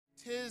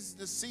'Tis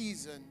the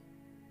season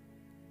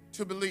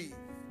to believe.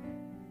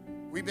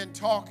 We've been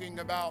talking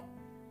about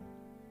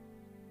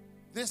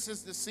this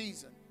is the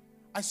season.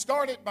 I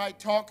started by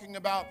talking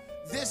about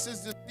this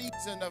is the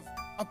season of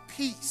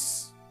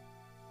peace.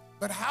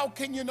 But how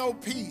can you know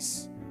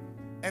peace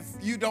if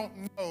you don't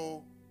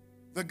know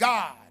the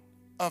God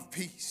of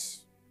peace?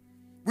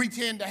 We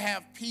tend to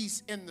have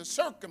peace in the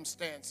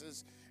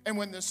circumstances, and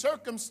when the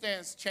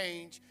circumstance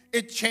change,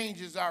 it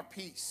changes our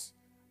peace.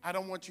 I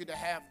don't want you to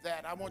have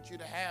that. I want you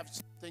to have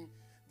something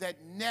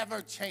that never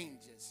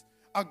changes.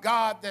 A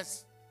God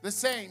that's the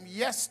same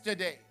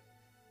yesterday,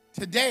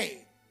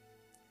 today,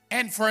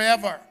 and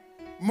forever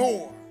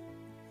more.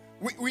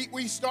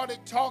 We started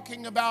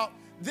talking about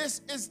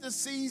this is the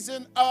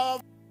season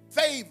of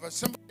favor.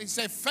 Somebody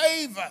say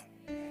favor.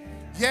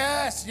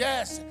 Yes,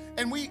 yes.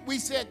 And we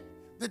said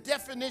the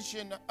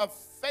definition of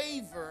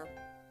favor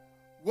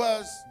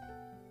was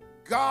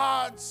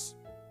God's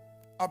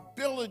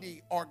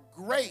ability or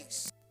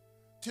grace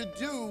to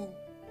do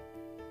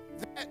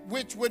that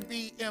which would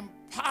be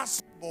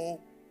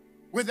impossible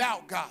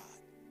without God.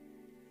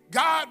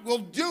 God will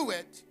do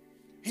it.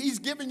 He's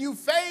given you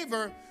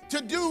favor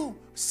to do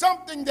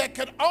something that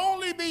could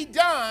only be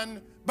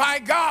done by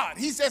God.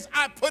 He says,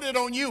 I put it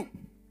on you.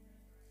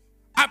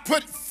 I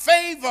put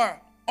favor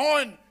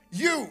on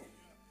you.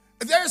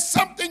 There's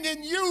something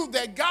in you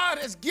that God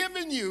has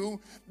given you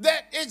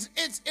that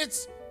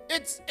it's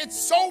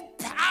so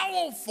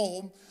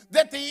powerful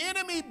that the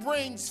enemy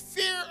brings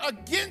fear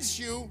against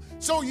you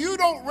so you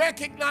don't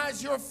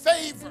recognize your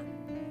favor.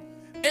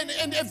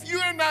 And if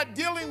you're not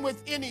dealing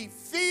with any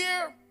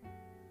fear,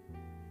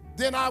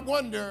 then I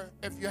wonder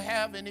if you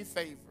have any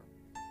favor.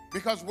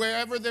 Because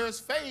wherever there's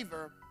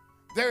favor,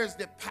 there's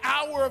the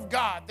power of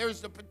God,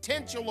 there's the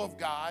potential of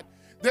God,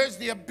 there's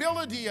the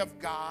ability of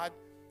God,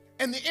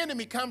 and the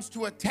enemy comes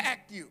to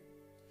attack you.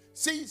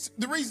 See,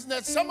 the reason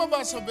that some of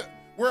us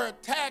were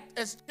attacked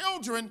as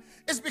children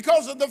is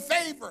because of the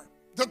favor,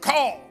 the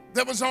call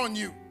that was on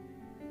you.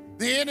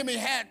 The enemy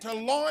had to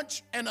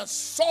launch an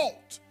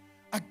assault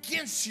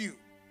against you,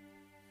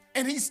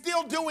 and he's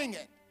still doing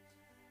it.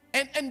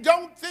 And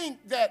don't think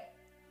that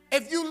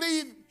if you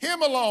leave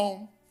him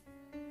alone,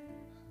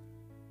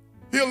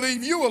 he'll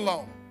leave you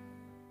alone.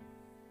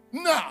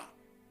 Nah.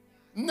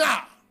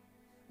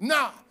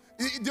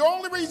 The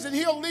only reason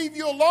he'll leave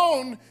you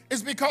alone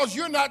is because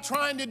you're not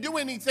trying to do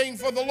anything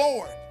for the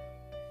Lord.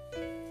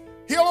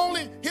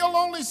 He'll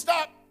only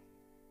stop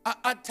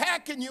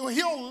attacking you.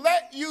 He'll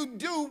let you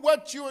do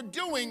what you're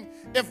doing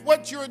if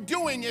what you're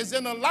doing is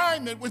in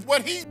alignment with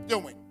what he's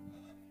doing.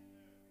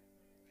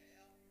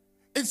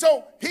 And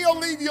so he'll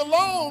leave you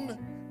alone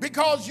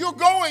because you're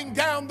going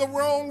down the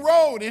wrong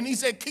road. And he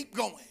said, keep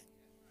going.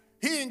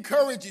 He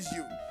encourages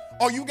you.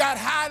 Oh, you got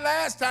high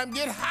last time,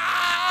 get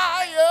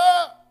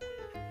higher.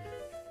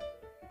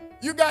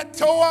 You got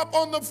toe up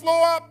on the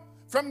floor up,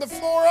 from the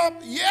floor up.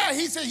 Yeah,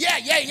 he said, yeah.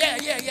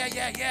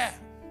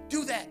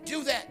 Do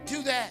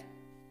that.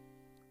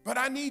 But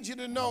I need you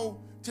to know,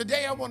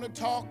 today I want to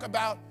talk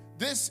about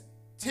this.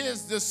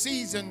 'Tis the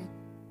season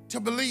to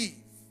believe.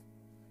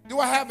 Do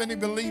I have any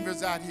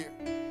believers out here?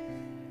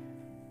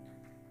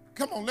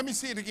 Come on, let me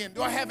see it again.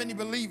 Do I have any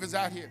believers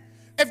out here?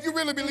 If you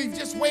really believe,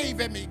 just wave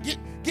at me.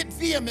 Get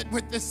vehement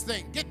with this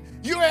thing.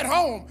 You're at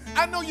home.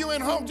 I know you're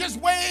at home. Just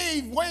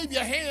wave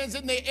your hands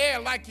in the air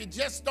like you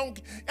just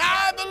don't.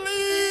 I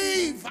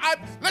believe.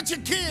 Let your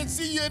kids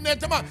see you in there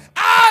tomorrow.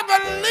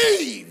 I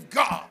believe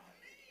God.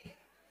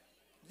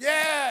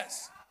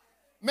 Yes.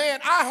 Man,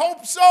 I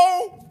hope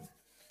so.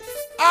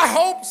 I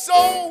hope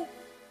so.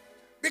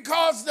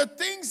 Because the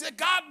things that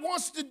God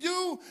wants to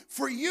do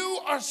for you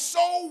are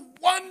so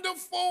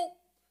wonderful.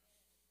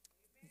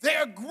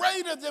 They're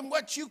greater than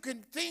what you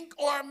can think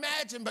or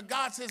imagine. But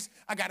God says,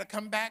 I got to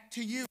come back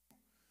to you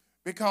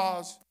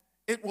because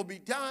it will be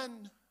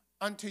done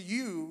unto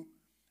you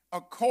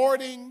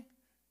according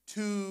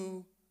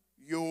to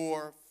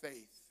your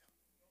faith.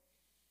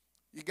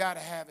 You got to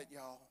have it,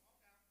 y'all.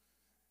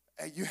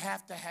 You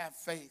have to have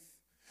faith.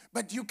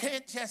 But you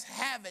can't just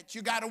have it.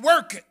 You got to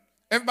work it.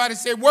 Everybody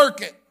say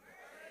work it.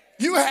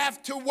 You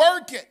have to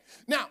work it.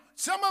 Now,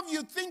 some of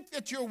you think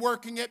that you're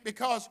working it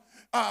because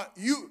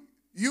you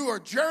are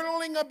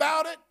journaling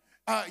about it.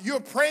 You're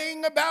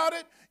praying about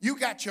it. You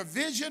got your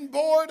vision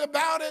board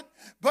about it,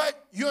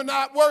 but you're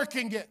not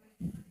working it.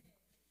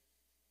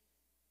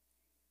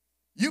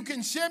 You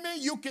can shimmy,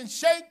 you can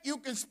shake, you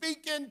can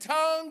speak in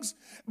tongues,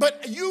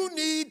 but you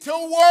need to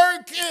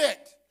work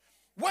it.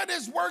 What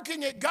is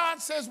working it? God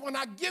says, when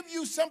I give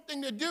you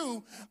something to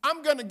do,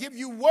 I'm going to give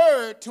you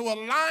word to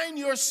align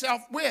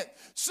yourself with.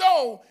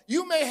 So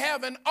you may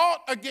have an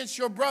ought against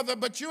your brother,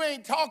 but you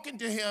ain't talking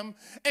to him.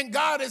 And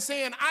God is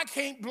saying, I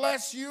can't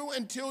bless you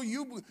until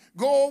you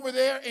go over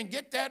there and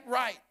get that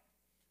right.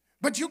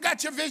 But you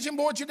got your vision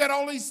board, you got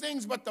all these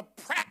things, but the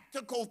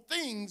practical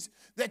things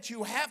that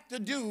you have to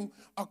do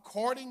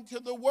according to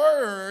the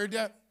word,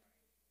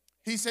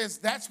 he says,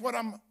 that's what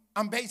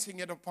I'm basing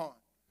it upon.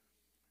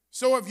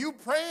 So if you're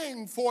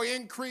praying for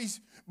increase,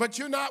 but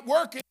you're not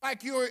working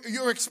like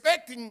you're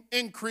expecting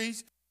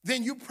increase,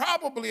 then you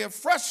probably are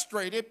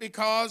frustrated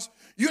because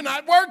you're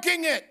not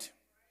working it.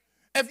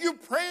 If you're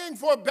praying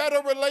for a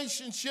better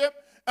relationship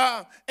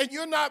and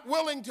you're not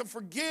willing to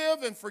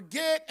forgive and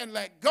forget and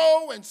let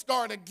go and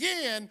start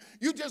again,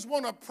 you just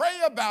want to pray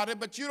about it,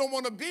 but you don't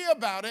want to be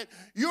about it,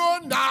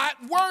 you're not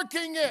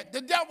working it.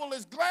 The devil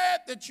is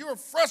glad that you're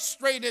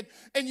frustrated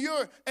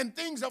and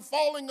things are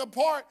falling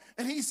apart.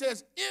 And he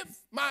says, if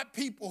my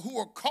people who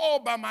are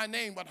called by my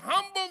name would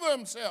humble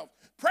themselves,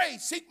 pray,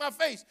 seek my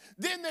face,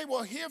 then they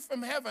will hear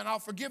from heaven. I'll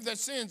forgive their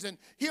sins and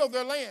heal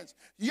their lands.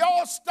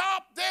 Y'all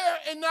stop there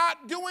and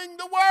not doing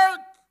the work.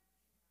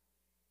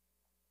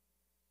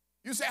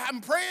 You say, I'm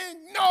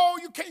praying? No,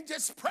 you can't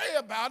just pray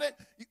about it.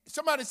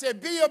 Somebody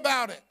said, be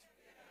about it.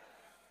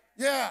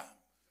 Yeah.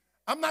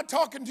 I'm not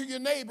talking to your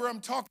neighbor, I'm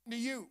talking to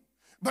you.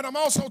 But I'm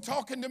also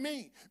talking to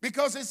me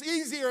because it's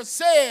easier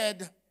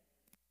said,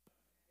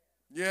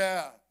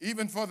 yeah,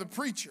 even for the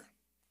preacher.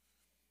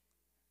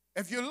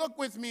 If you look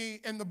with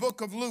me in the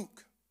book of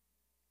Luke,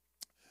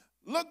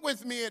 look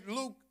with me at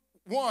Luke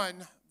 1,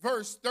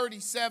 verse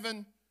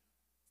 37,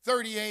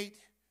 38,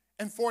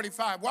 and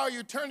 45. While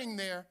you're turning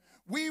there,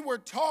 we were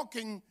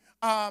talking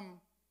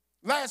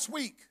last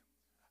week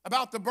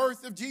about the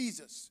birth of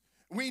Jesus.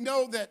 We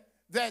know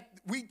that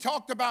we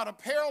talked about a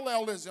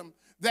parallelism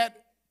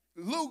that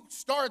Luke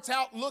starts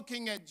out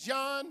looking at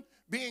John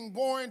being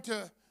born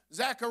to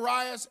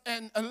Zacharias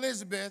and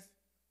Elizabeth,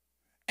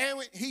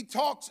 and he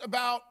talks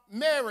about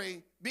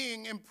Mary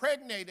being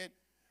impregnated.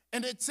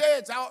 And it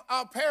says,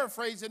 I'll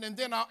paraphrase it, and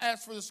then I'll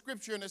ask for the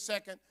scripture in a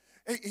second.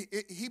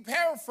 He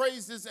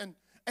paraphrases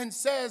and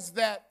says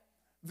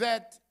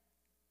that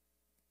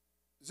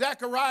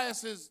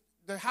Zacharias is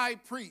the high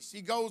priest.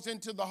 He goes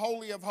into the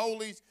Holy of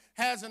Holies,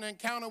 has an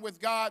encounter with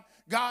God.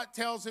 God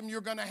tells him,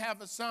 you're going to have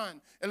a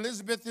son.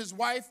 Elizabeth, his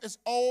wife, is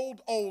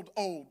old.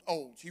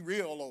 She's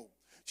real old.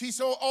 She's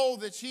so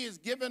old that she has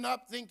given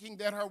up thinking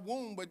that her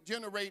womb would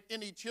generate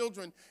any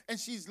children. And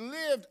she's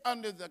lived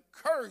under the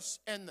curse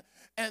and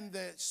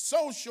the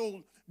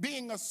social,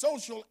 being a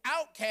social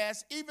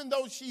outcast, even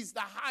though she's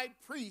the high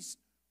priest's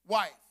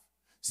wife.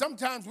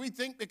 Sometimes we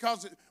think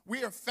because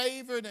we are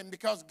favored and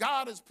because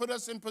God has put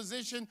us in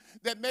position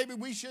that maybe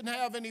we shouldn't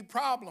have any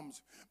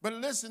problems. But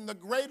listen, the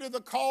greater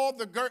the call,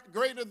 the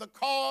greater the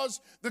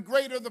cause, the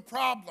greater the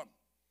problem.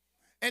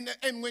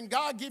 And when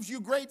God gives you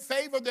great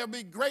favor, there'll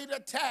be great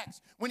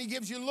attacks. When he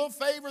gives you little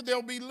favor,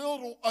 there'll be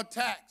little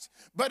attacks.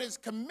 But it's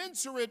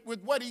commensurate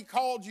with what he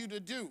called you to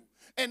do.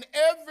 And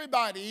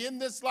everybody in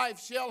this life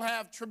shall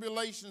have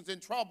tribulations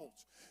and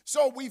troubles.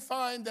 So we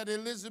find that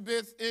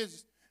Elizabeth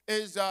is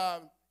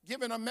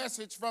given a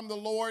message from the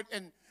Lord,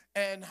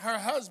 and her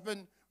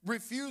husband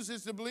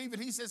refuses to believe it.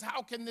 He says,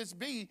 how can this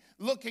be,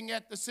 looking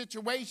at the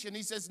situation?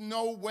 He says,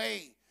 no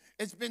way.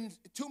 It's been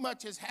too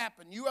much has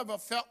happened. You ever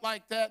felt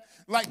like that?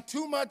 Like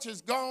too much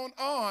has gone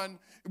on.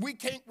 We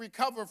can't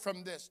recover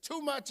from this.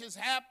 Too much has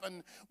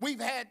happened. We've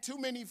had too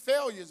many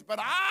failures. But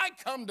I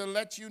come to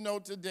let you know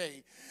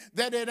today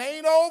that it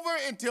ain't over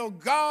until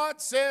God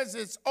says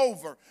it's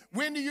over.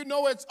 When do you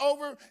know it's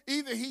over?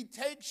 Either he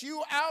takes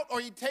you out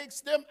or he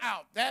takes them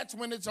out. That's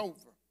when it's over.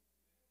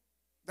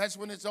 That's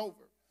when it's over.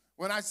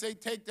 When I say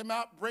take them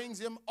out, brings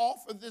them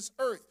off of this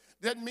earth.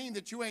 Doesn't mean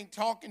that you ain't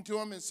talking to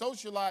them and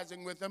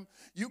socializing with them.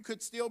 You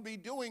could still be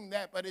doing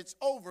that, but it's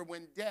over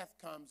when death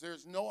comes.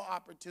 There's no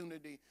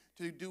opportunity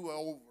to do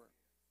over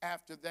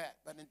after that.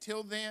 But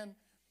until then,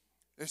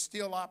 there's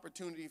still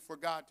opportunity for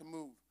God to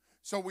move.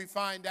 So we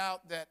find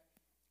out that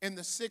in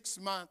the 6th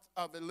month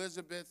of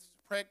Elizabeth's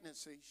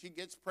pregnancy, she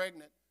gets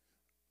pregnant.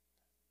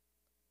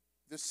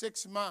 The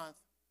 6th month,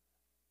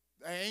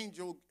 the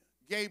angel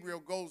Gabriel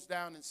goes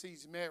down and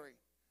sees Mary.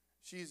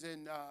 She's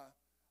in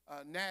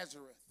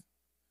Nazareth.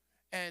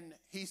 And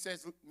he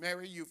says,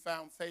 Mary, you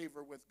found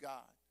favor with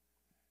God.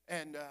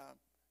 And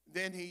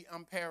then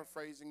I'm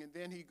paraphrasing, and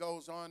then he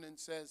goes on and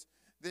says,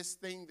 this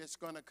thing that's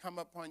going to come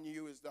upon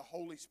you is the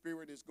Holy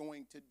Spirit is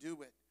going to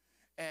do it.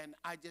 And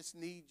I just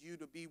need you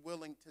to be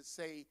willing to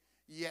say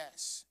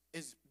yes,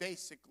 is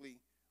basically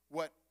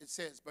what it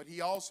says. But he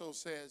also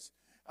says,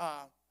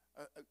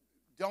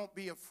 don't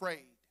be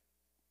afraid.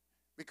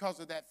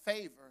 Because of that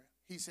favor,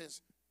 he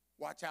says,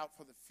 watch out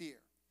for the fear.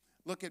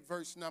 Look at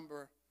verse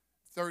number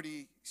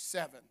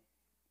 37,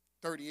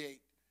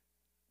 38.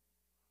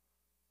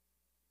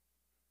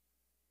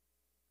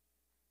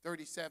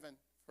 37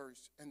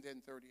 first and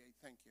then 38.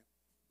 Thank you.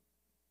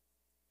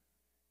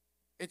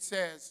 It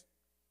says,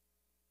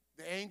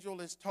 the angel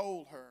has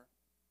told her,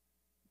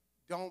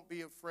 don't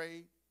be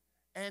afraid.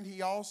 And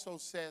he also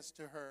says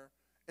to her,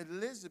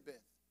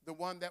 Elizabeth, the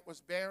one that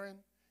was barren,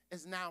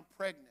 is now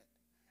pregnant.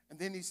 And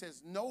then he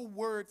says, no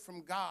word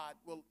from God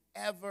will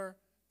ever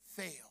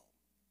fail.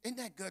 Isn't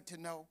that good to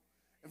know?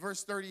 In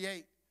verse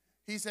 38,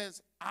 he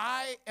says,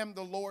 I am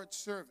the Lord's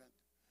servant.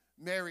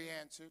 Mary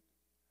answered,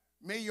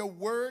 may your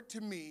word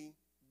to me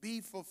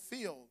be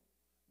fulfilled.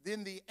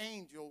 Then the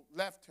angel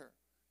left her.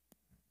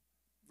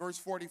 Verse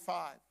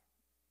 45,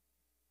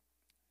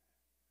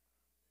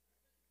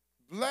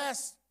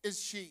 blessed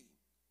is she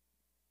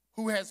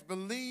who has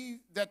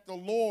believed that the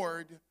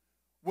Lord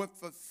would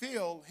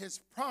fulfill his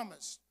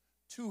promise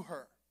to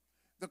her.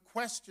 The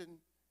question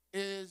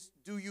is,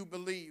 do you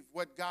believe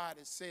what God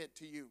has said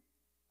to you?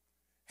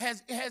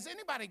 Has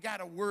anybody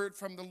got a word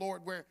from the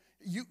Lord where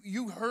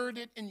you heard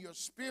it in your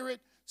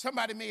spirit?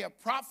 Somebody may have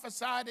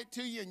prophesied it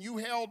to you and you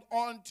held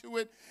on to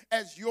it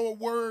as your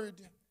word.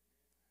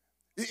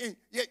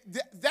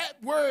 That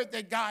word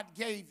that God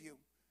gave you,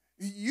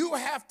 you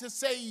have to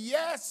say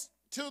yes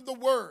to the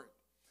word.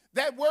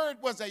 That word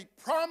was a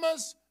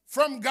promise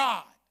from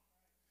God.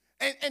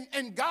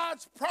 And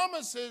God's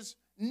promises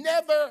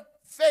never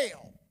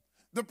fail.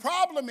 The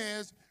problem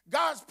is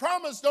God's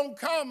promise don't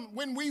come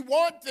when we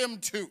want them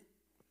to.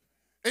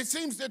 It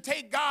seems to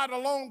take God a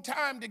long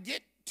time to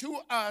get to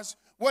us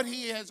what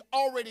he has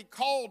already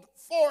called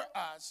for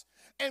us.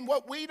 And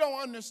what we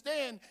don't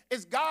understand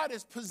is God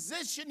is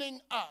positioning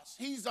us.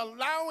 He's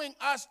allowing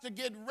us to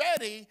get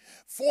ready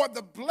for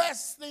the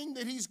blessed thing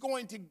that he's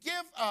going to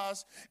give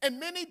us. And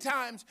many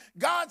times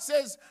God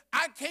says,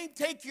 I can't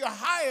take you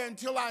higher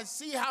until I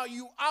see how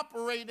you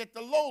operate at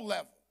the low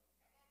level.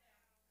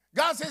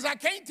 God says, I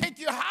can't take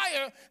you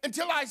higher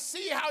until I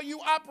see how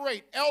you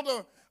operate.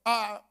 Elder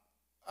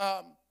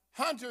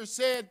Hunter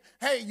said,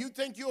 hey, you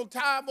think you'll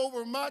tithe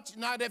over much?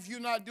 Not if you're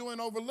not doing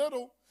over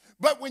little.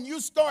 But when you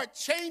start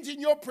changing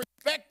your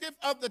perspective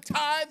of the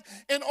tithe,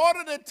 in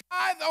order to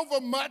tithe over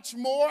much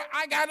more,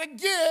 I got to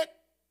get.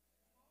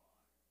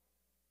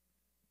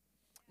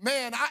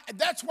 Man,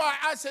 that's why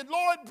I said,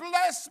 Lord,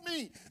 bless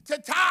me to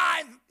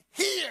tithe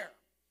here.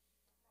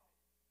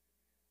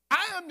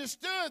 I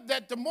understood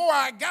that the more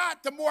I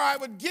got, the more I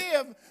would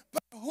give.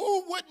 But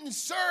who wouldn't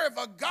serve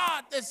a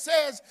God that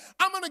says,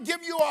 I'm going to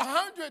give you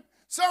 100,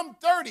 some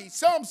 30,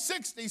 some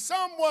 60,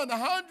 some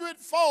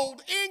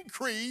 100-fold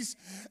increase,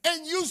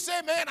 and you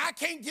say, man, I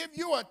can't give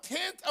you a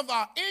tenth of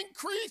our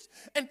increase,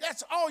 and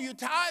that's all you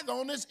tithe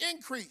on is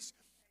increase.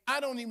 I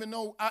don't even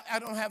know, I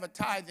don't have a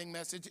tithing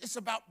message. It's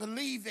about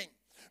believing,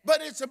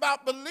 but it's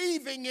about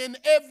believing in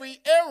every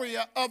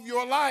area of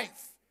your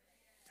life.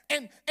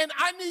 And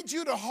I need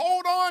you to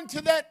hold on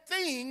to that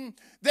thing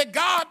that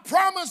God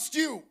promised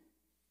you,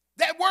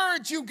 that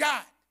word you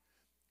got,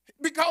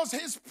 because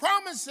his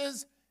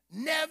promises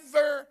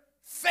never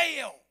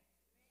fail.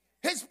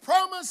 His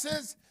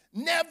promises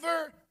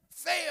never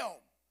fail.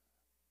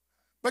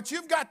 But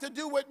you've got to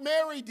do what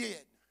Mary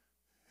did.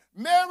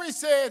 Mary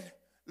said,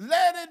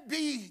 let it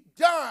be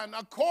done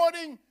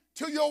according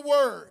to your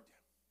word.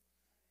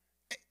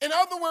 In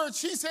other words,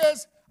 she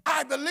says,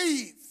 I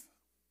believe.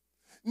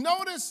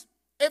 Notice,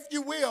 if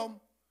you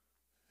will,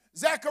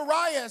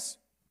 Zacharias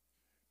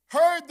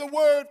heard the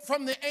word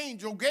from the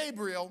angel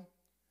Gabriel,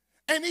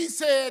 and he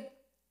said,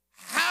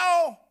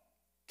 how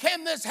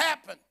can this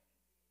happen?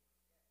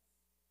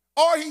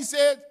 Or he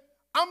said,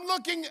 I'm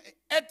looking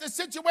at the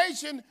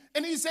situation,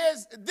 and he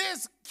says,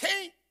 this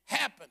can't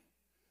happen.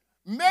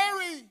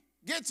 Mary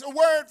gets a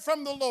word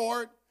from the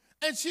Lord,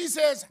 and she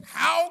says,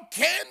 how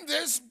can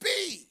this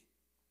be?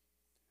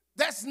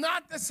 That's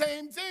not the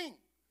same thing.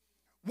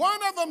 One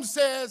of them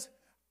says,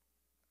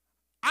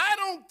 I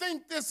don't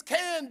think this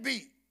can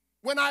be.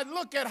 When I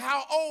look at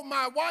how old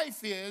my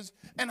wife is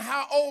and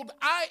how old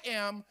I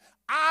am,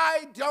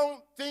 I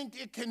don't think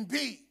it can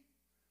be.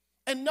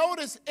 And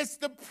notice it's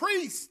the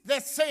priest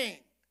that's saying,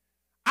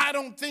 I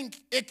don't think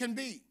it can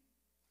be.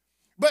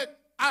 But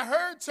I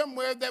heard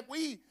somewhere that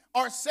we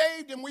are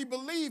saved and we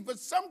believe, but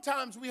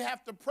sometimes we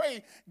have to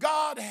pray,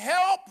 God,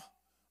 help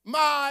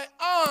my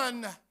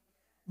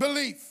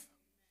unbelief.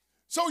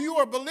 So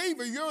you're a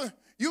believer.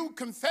 You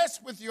confess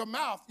with your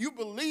mouth. You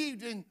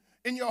believed in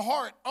your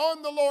heart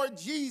on the Lord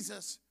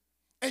Jesus,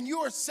 and you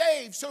are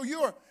saved. So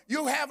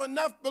you have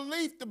enough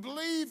belief to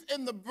believe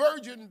in the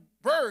virgin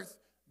birth,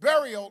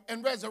 burial,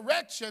 and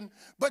resurrection,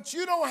 but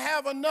you don't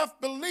have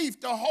enough belief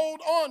to hold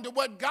on to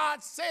what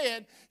God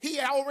said. He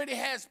already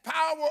has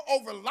power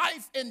over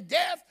life and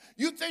death.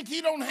 You think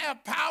he don't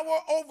have power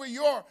over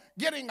your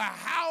getting a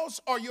house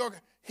or your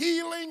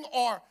healing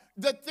or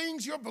the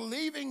things you're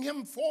believing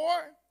him for?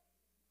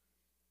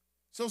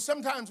 So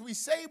sometimes we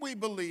say we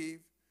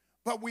believe,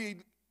 but we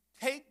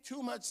take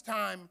too much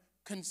time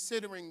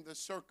considering the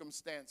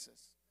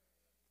circumstances.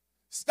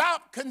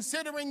 Stop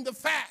considering the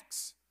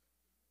facts.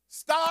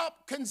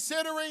 Stop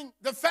considering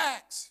the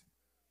facts.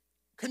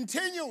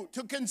 Continue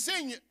to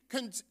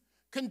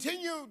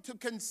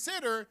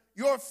consider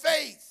your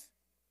faith.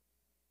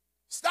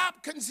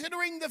 Stop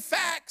considering the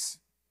facts.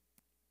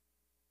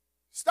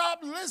 Stop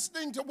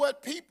listening to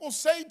what people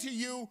say to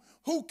you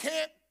who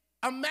can't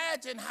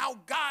imagine how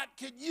God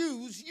could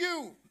use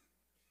you.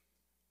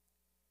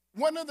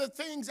 One of the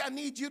things I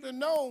need you to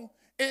know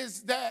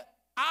is that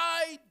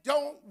I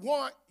don't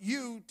want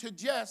you to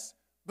just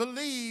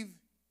believe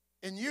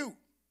in you.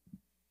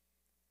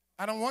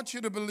 I don't want you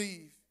to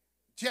believe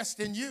just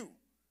in you.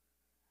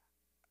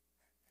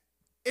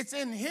 It's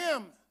in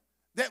him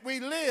that we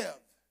live.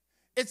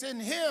 It's in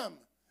him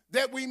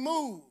that we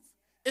move.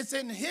 It's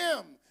in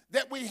him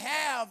that we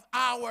have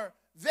our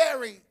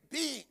very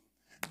being.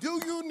 Do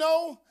you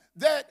know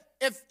that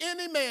if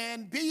any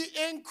man be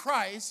in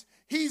Christ,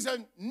 he's a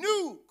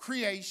new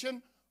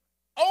creation?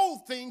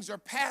 old things are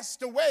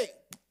passed away.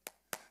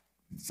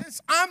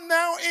 Since I'm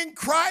now in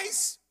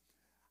Christ,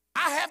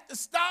 I have to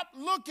stop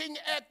looking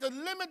at the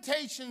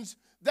limitations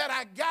that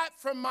I got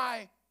from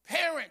my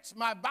parents,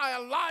 my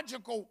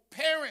biological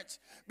parents,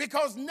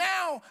 because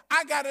now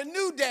I got a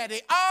new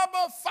daddy.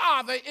 Abba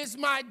Father is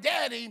my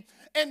daddy,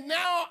 and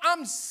now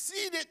I'm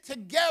seated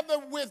together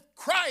with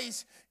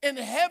Christ in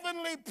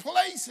heavenly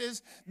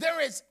places. There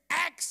is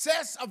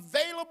access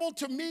available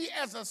to me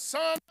as a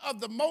son of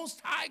the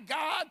Most High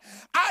God.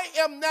 I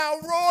am now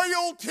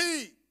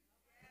royalty.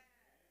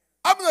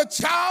 I'm the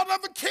child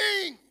of a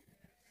king.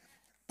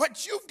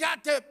 But you've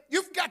got to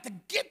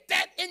get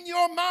that in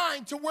your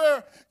mind to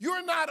where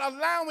you're not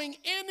allowing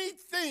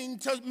anything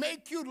to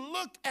make you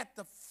look at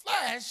the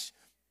flesh.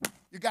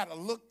 You got to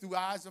look through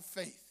eyes of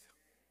faith.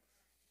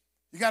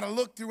 You got to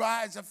look through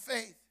eyes of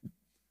faith.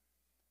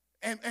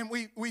 And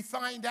we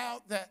find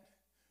out that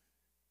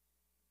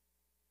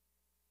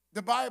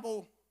the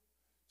Bible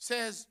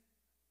says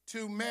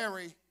to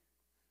Mary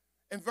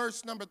in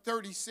verse number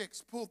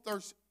 36, pull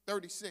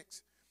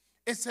 36,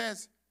 it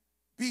says,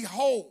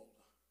 behold,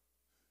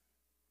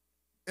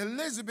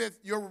 Elizabeth,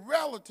 your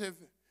relative,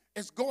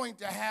 is going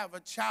to have a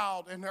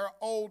child in her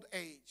old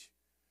age.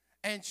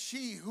 And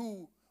she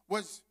who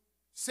was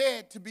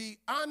said to be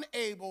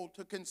unable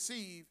to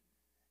conceive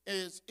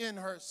is in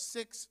her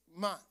 6th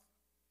month.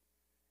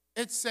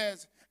 It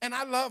says, and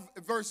I love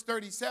verse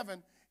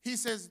 37, he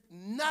says,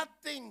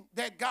 nothing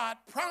that God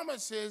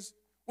promises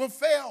will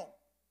fail.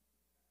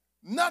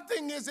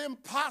 Nothing is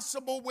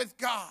impossible with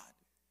God.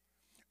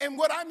 And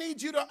what I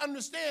need you to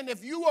understand,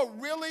 if you are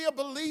really a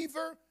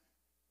believer,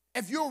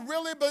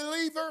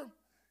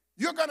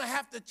 you're going to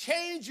have to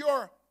change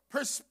your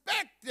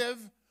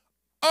perspective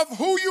of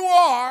who you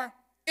are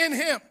in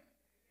him.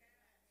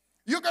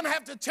 You're going to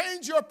have to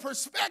change your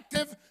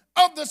perspective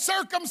of the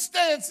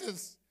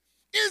circumstances.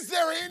 Is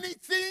there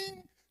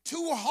anything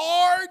too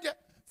hard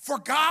for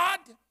God?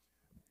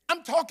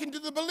 I'm talking to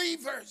the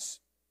believers.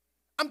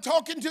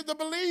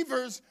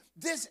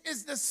 This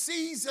is the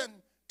season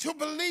to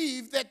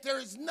believe that there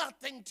is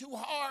nothing too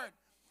hard.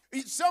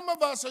 Some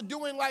of us are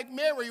doing like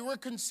Mary. We're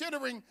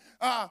considering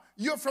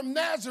you're from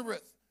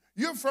Nazareth.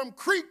 You're from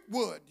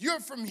Creekwood. You're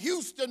from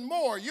Houston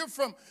Moore. You're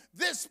from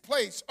this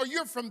place or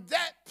you're from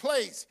that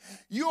place.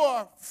 You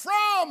are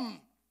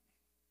from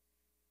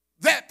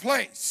that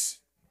place.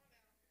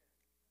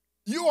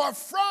 You are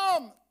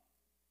from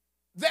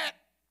that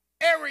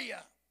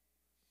area.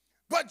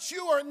 But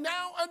you are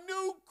now a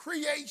new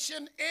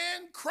creation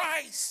in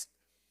Christ.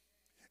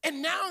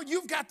 And now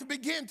you've got to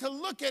begin to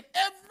look at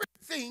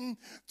everything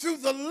through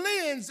the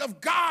lens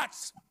of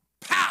God's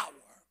power.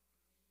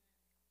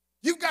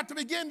 You've got to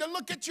begin to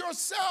look at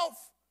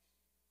yourself.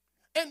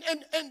 And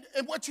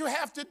what you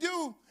have to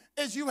do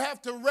is you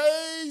have to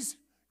raise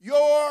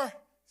your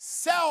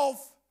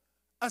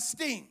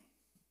self-esteem.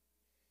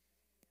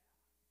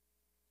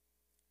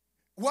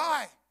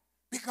 Why?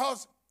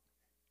 Because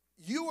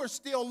you are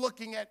still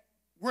looking at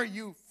where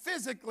you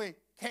physically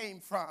came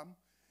from.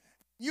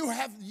 You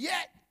have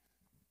yet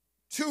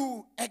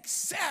to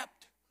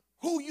accept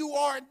who you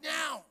are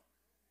now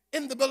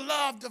in the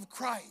beloved of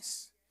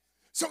Christ.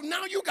 So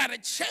now you got to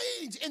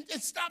change and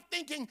stop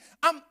thinking,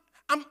 I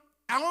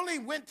only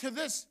went to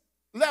this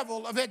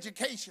level of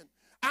education.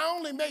 I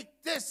only make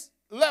this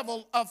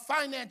level of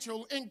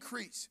financial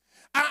increase.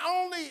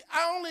 I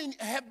only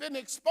have been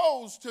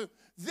exposed to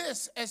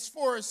this as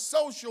far as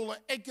social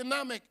and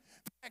economic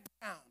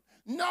background.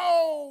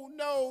 No.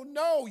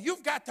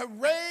 You've got to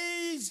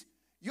raise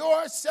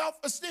your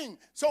self-esteem.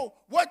 So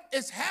what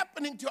is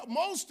happening to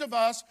most of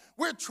us,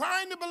 we're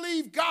trying to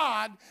believe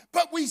God,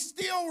 but we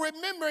still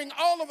remembering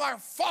all of our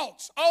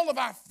faults, all of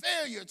our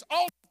failures,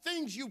 all the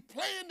things you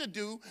planned to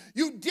do,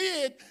 you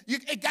did,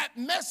 it got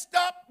messed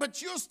up,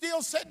 but you're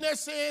still sitting there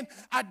saying,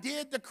 I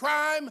did the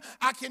crime,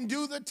 I can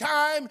do the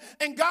time.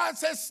 And God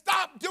says,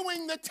 stop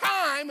doing the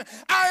time.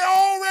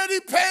 I already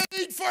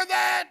paid for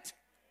that.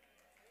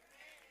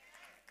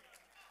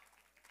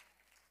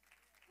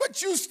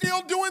 But you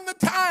still doing the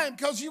time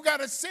because you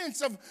got a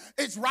sense of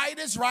it's right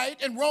is right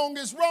and wrong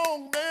is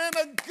wrong. Man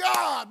of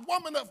God,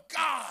 woman of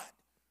God.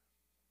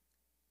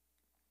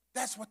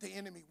 That's what the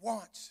enemy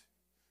wants.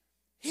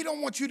 He don't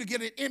want you to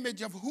get an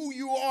image of who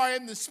you are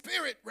in the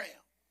spirit realm.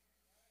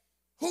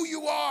 Who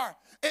you are.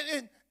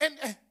 And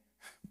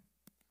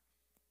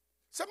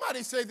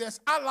somebody say this,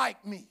 I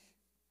like me.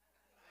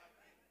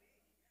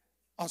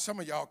 Oh,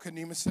 some of y'all couldn't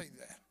even say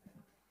that.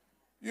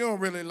 You don't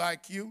really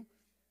like you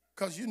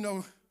because you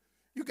know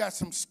you got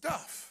some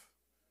stuff.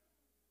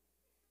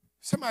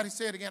 Somebody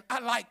say it again. I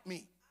like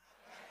me.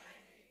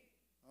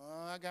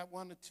 I got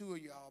one or two of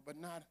y'all, but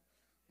not.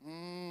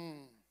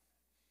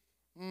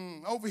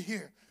 Over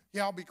here,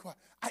 y'all be quiet.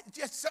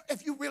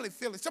 If you really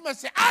feel it, somebody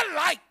say, I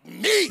like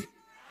me.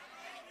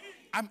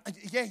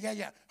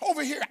 Yeah.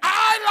 Over here,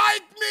 I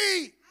like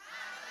me.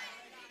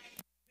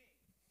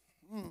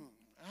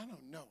 I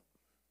don't know.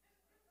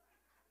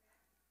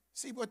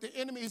 See what the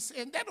enemy is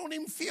saying? That don't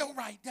even feel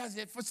right, does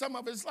it? For some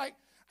of us, like,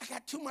 I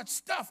got too much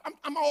stuff.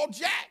 I'm all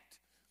jacked.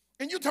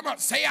 And you talking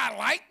about say I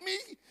like me?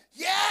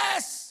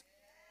 Yes,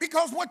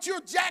 because what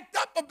you're jacked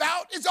up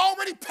about is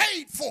already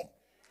paid for.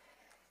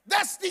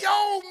 That's the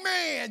old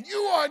man. You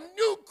are a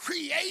new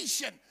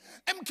creation.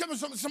 And come on,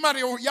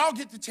 somebody, or y'all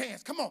get the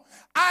chance. Come on.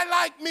 I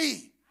like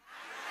me.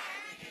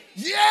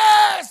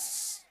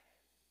 Yes.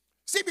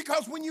 See,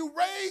 because when you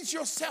raise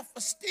your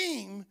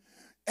self-esteem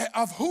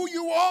of who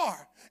you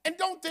are, and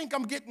don't think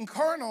I'm getting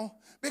carnal,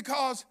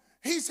 because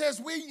he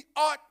says we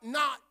ought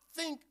not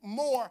think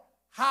more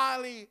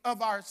highly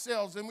of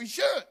ourselves than we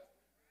should.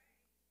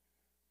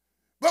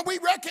 But we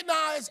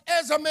recognize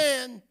as a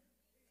man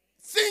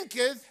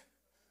thinketh,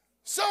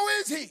 so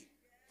is he.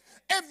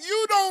 If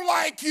you don't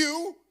like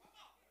you,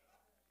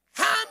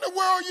 how in the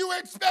world you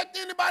expect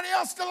anybody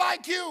else to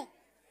like you?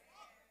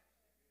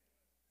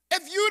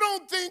 If you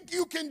don't think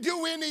you can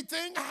do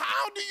anything,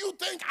 how do you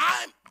think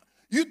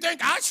you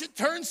think I should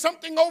turn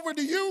something over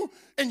to you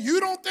and you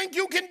don't think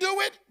you can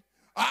do it?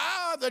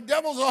 The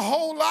devil's a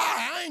whole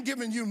lie. I ain't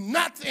giving you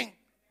nothing.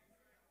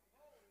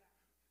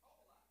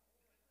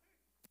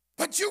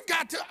 But you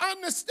got to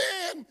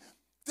understand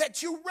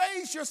that you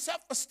raise your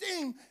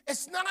self-esteem.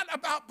 It's not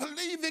about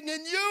believing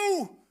in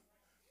you.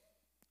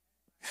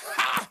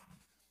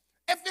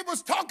 If it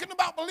was talking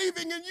about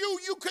believing in you,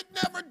 you could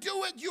never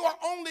do it. You are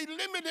only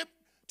limited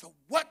to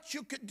what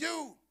you could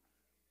do.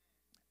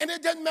 And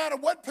it doesn't matter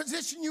what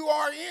position you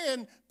are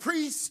in,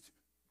 priest,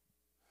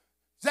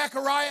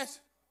 Zacharias,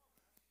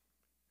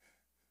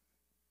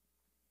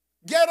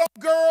 ghetto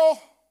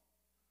girl,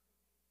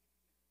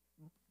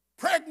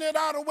 pregnant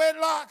out of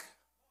wedlock.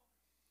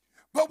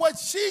 But what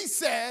she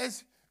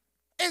says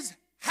is,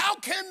 how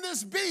can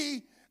this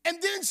be?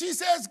 And then she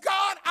says,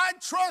 God, I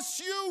trust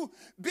you,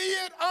 be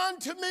it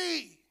unto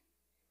me.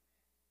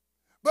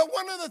 But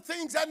one of the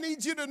things I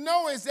need you to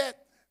know is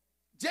that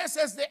just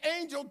as the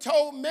angel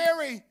told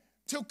Mary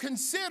to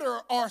consider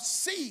or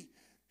see,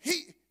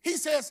 he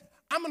says,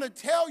 I'm going to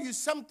tell you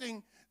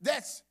something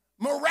that's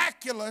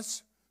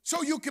miraculous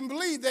so you can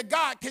believe that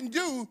God can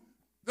do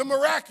the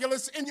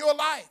miraculous in your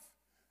life.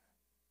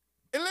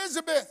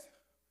 Elizabeth,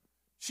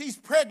 she's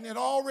pregnant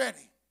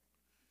already.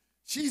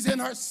 She's in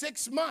her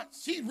 6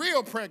 months. She's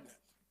real pregnant.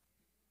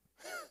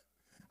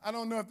 I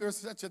don't know if there's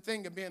such a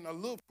thing as being a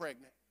little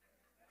pregnant.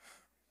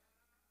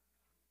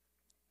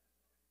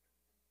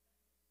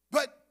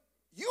 But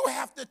you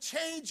have to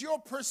change your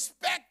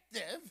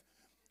perspective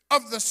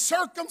of the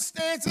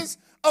circumstances,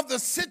 of the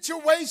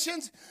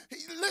situations.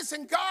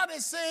 Listen, God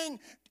is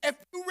saying, if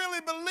you really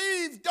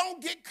believe,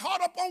 don't get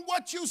caught up on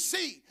what you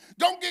see.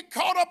 Don't get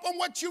caught up on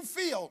what you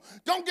feel.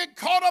 Don't get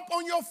caught up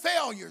on your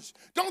failures.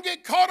 Don't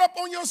get caught up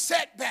on your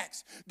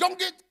setbacks. Don't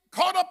get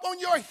caught up on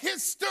your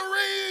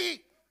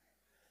history.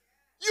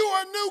 You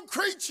are a new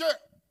creature.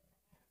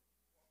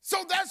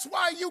 So that's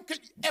why you could,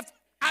 if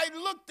I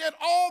looked at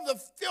all the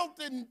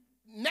filthy,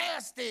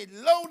 nasty,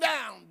 low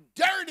down,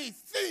 dirty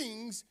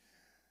things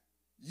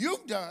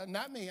you've done,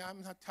 not me,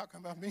 I'm not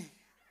talking about me.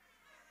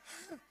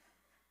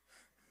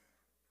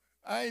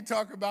 I ain't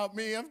talking about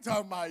me, I'm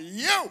talking about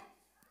you.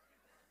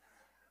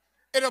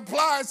 It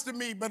applies to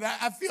me, but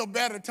I feel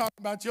better talking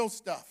about your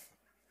stuff.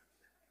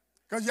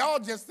 Because y'all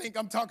just think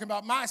I'm talking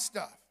about my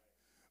stuff,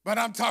 but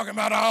I'm talking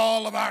about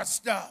all of our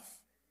stuff.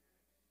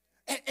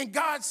 And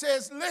God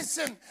says,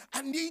 listen,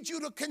 I need you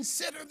to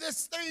consider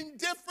this thing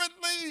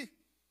differently.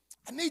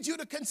 I need you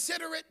to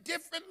consider it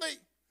differently.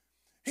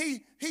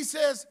 He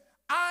says,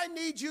 I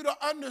need you to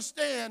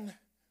understand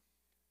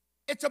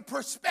it's a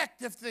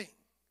perspective thing.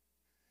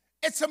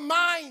 It's a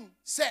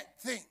mindset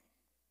thing.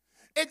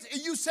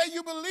 You say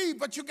you believe,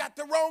 but you got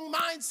the wrong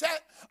mindset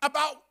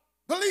about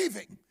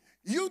believing.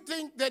 You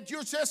think that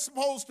you're just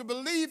supposed to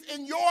believe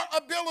in your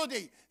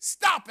ability.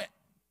 Stop it.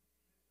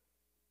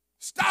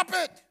 Stop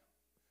it.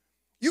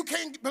 You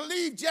can't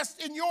believe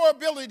just in your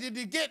ability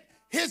to get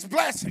his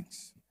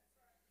blessings.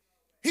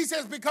 He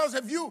says, because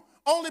if you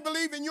only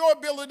believe in your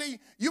ability,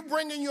 you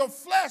bring in your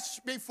flesh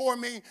before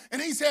me.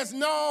 And he says,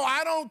 no,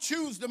 I don't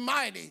choose the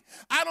mighty.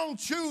 I don't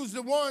choose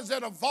the ones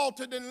that are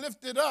vaulted and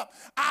lifted up.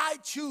 I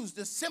choose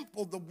the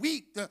simple, the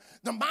weak, the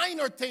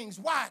minor things.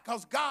 Why?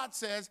 Because God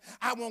says,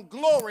 I want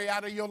glory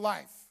out of your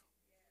life.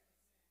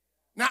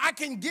 Now, I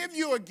can give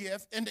you a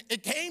gift, and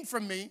it came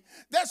from me.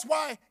 That's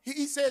why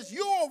he says,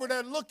 you're over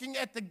there looking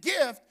at the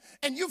gift,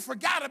 and you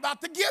forgot about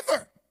the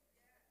giver.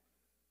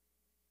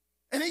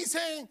 And he's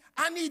saying,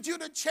 I need you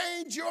to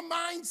change your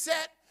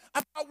mindset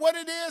about what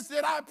it is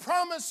that I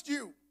promised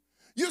you.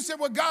 You said,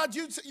 well, God,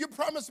 you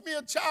promised me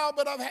a child,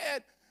 but I've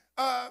had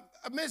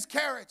a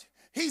miscarriage.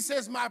 He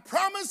says, my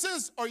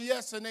promises are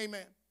yes and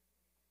amen.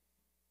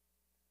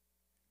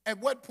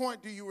 At what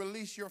point do you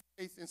release your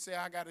faith and say,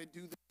 I got to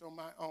do this on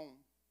my own?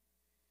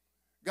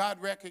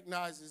 God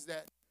recognizes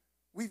that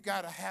we've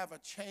got to have a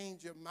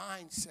change of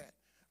mindset,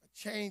 a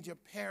change of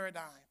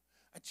paradigm,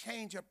 a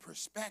change of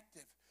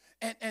perspective.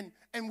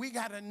 And we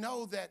got to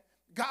know that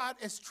God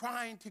is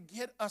trying to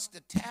get us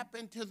to tap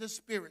into the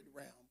spirit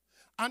realm,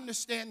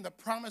 understand the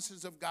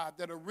promises of God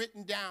that are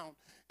written down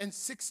in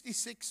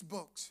 66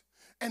 books,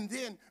 and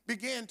then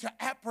begin to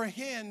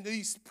apprehend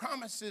these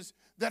promises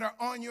that are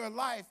on your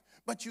life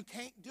But you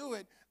can't do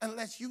it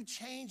unless you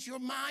change your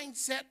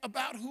mindset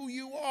about who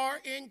you are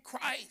in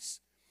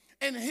Christ.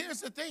 And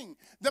here's the thing.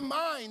 The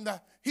mind,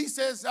 he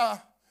says,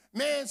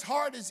 man's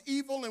heart is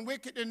evil and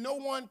wicked and no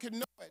one can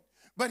know it.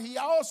 But he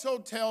also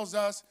tells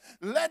us,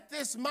 let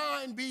this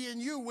mind be in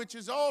you, which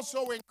is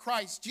also in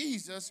Christ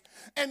Jesus.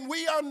 And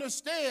we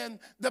understand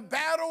the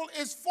battle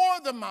is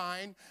for the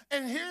mind.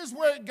 And here's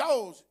where it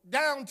goes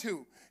down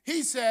to.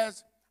 He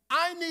says,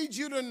 I need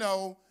you to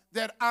know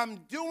that I'm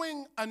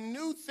doing a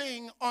new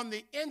thing on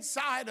the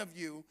inside of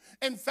you.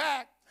 In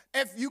fact,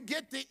 if you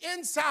get the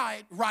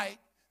inside right,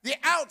 the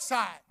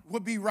outside will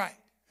be right.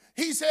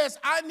 He says,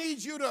 I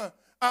need you to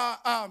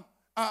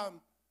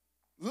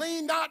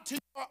lean not to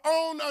your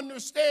own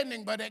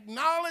understanding, but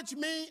acknowledge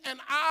me and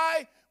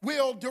I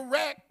will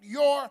direct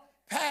your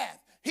path.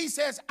 He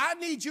says, I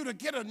need you to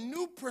get a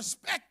new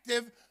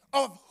perspective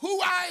of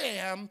who I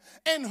am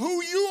and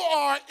who you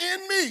are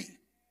in me.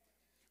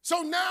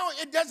 So now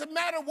it doesn't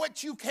matter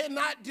what you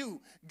cannot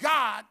do.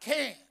 God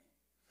can.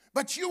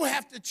 But you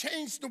have to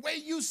change the way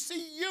you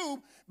see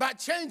you by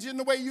changing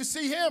the way you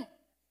see him.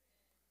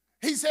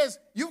 He says,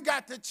 you've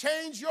got to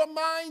change your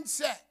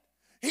mindset.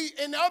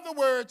 In other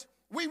words,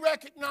 we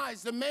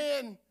recognize the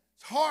man's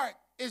heart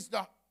is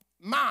the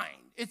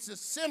mind. It's the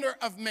center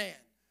of man.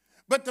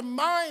 But the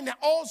mind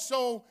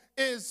also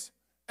is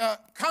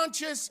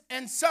conscious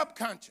and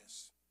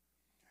subconscious.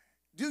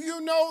 Do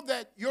you know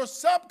that your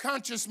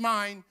subconscious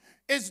mind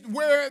is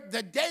where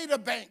the data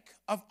bank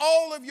of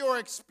all of your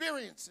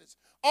experiences,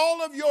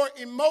 all of your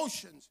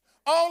emotions,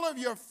 all of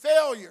your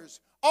failures,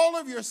 all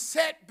of your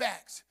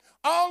setbacks,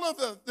 all of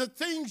the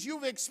things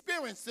you've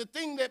experienced, the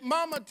thing that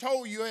mama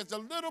told you as a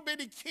little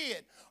bitty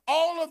kid,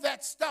 all of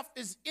that stuff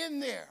is in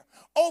there.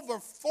 Over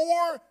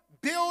 4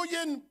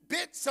 billion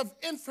bits of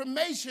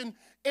information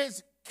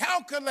is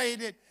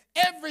calculated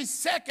every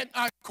second,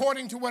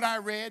 according to what I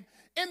read,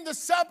 in the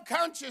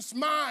subconscious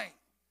mind.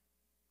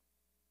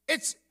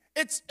 It's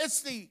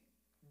the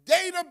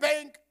data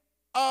bank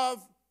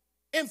of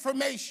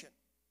information.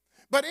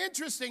 But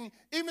interesting,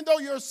 even though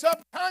your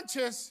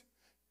subconscious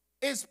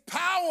is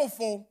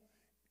powerful,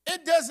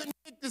 it doesn't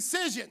make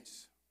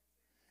decisions.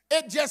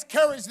 It just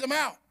carries them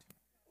out.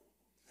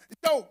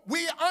 So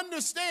we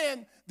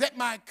understand that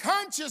my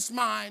conscious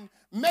mind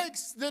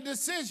makes the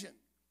decision.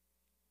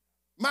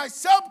 My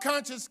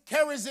subconscious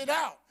carries it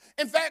out.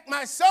 In fact,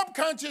 my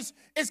subconscious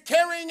is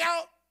carrying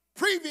out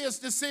previous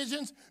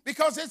decisions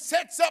because it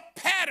sets up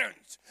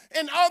patterns.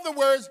 In other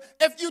words,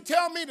 if you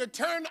tell me to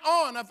turn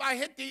on, if I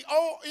hit the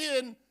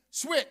on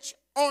switch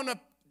on a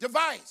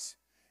device,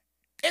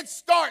 it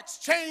starts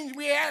chain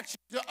reaction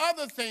to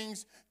other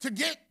things to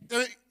get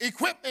the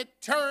equipment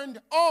turned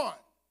on.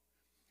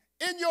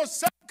 In your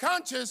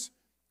subconscious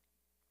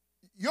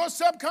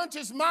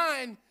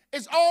mind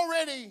is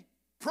already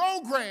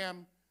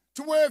programmed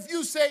to where if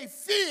you say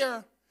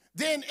fear,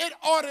 then it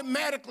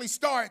automatically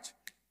starts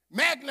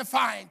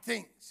magnifying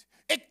things.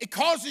 It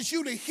causes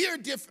you to hear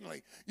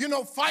differently. You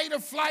know, fight or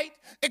flight,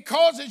 it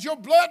causes your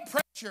blood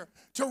pressure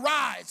to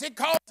rise. It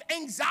causes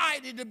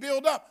anxiety to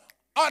build up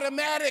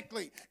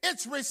automatically.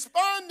 It's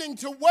responding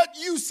to what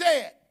you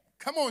said.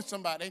 Come on,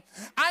 somebody.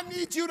 I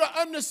need you to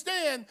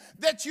understand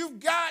that you've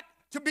got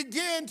to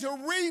begin to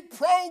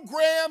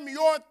reprogram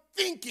your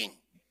thinking.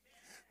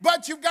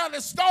 But you've got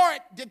to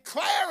start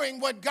declaring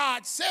what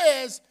God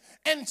says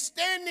and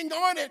standing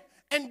on it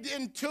and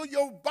until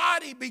your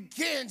body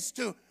begins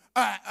to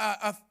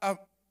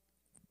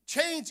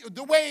change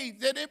the way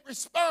that it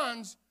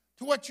responds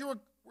to what you're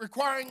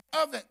requiring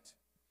of it.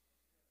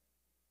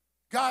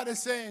 God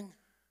is saying,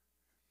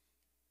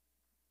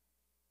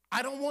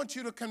 I don't want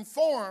you to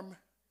conform.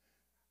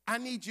 I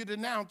need you to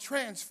now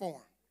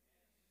transform.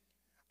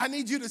 I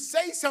need you to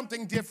say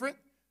something different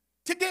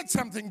to get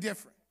something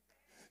different.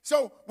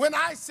 So when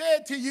I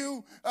said to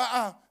you,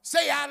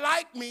 say I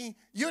like me,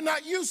 you're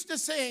not used to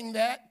saying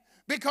that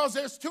because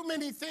there's too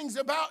many things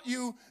about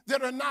you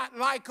that are not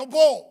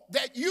likable,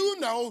 that you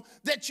know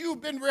that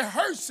you've been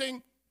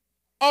rehearsing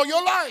all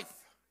your life.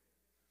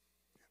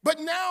 But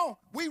now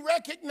we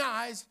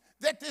recognize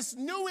that this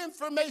new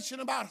information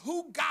about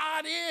who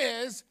God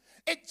is,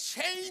 it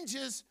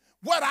changes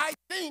what I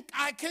think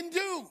I can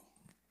do.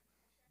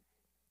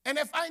 And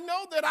if I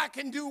know that I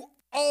can do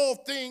all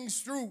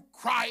things through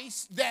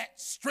Christ that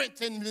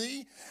strengthen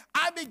me,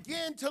 I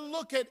begin to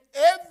look at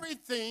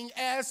everything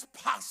as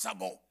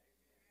possible.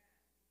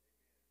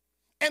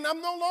 And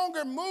I'm no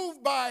longer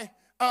moved by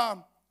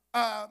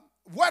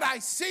what I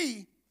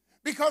see,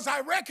 because I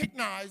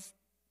recognize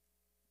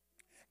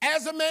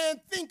as a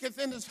man thinketh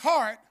in his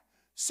heart,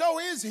 so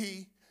is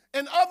he.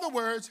 In other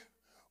words,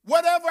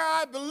 whatever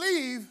I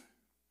believe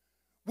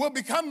will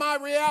become my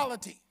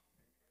reality.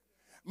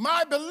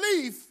 My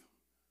belief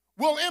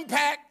will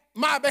impact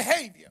my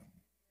behavior.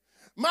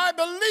 My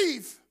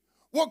belief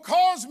will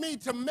cause me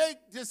to make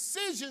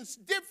decisions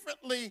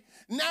differently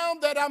now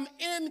that I'm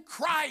in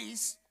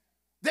Christ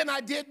than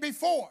I did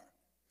before.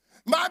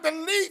 My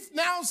belief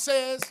now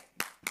says,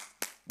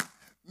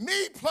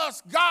 me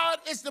plus God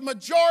is the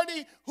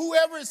majority.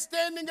 Whoever is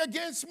standing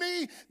against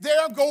me,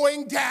 they're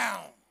going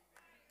down.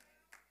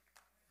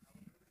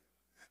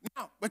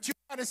 Now, but you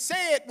got to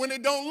say it when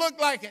it don't look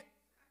like it.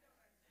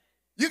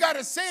 You got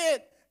to say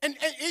it, and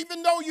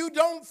even though you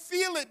don't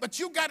feel it, but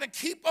you got to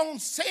keep on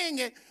saying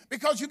it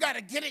because you got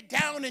to get it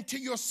down into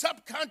your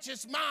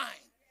subconscious mind.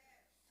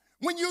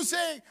 When you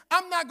say,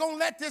 I'm not going to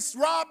let this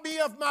rob me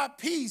of my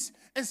peace,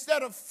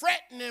 instead of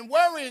fretting and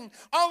worrying,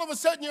 all of a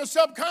sudden your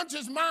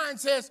subconscious mind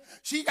says,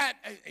 she got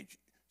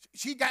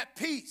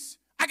peace.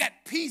 I got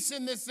peace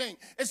in this thing.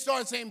 It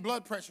starts saying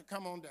blood pressure,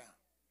 come on down.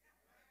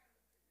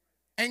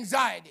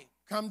 Anxiety,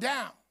 come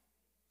down.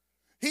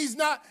 He's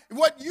not,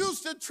 what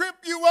used to trip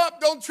you up,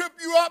 don't trip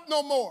you up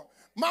no more.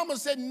 Mama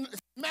said,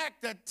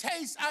 smack the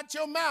taste out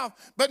your mouth.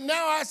 But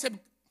now I said,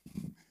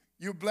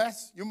 you're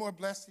blessed. You're more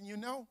blessed than you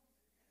know.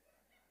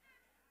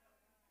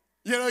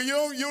 You know,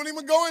 you don't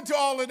even go into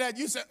all of that.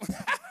 You said,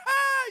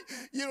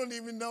 you don't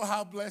even know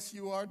how blessed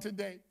you are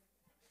today.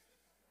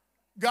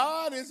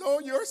 God is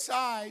on your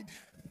side.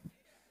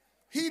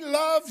 He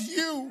loves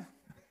you.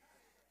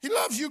 He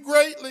loves you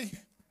greatly.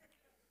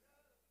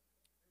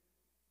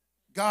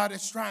 God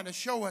is trying to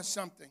show us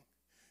something.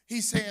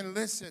 He's saying,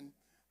 listen,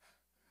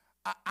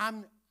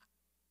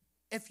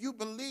 if you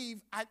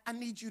believe, I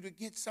need you to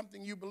get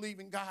something you believe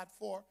in God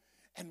for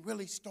and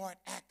really start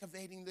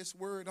activating this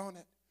word on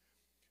it.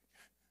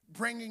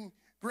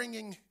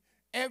 Bringing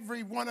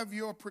every one of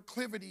your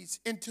proclivities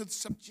into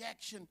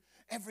subjection,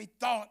 every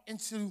thought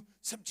into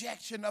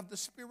subjection of the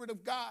Spirit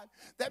of God.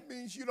 That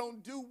means you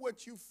don't do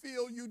what you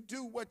feel, you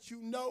do what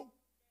you know.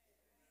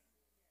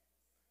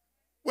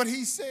 What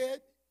he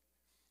said,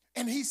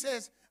 and he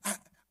says,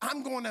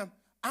 I'm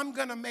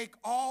gonna make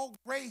all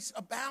grace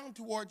abound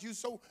towards you.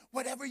 So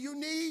whatever you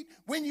need,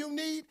 when you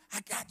need, I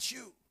got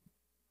you.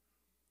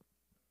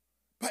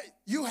 But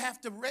you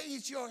have to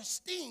raise your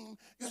esteem,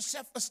 your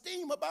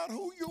self-esteem about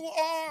who you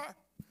are.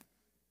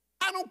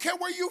 I don't care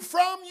where you're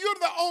from. You're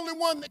the only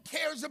one that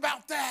cares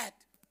about that.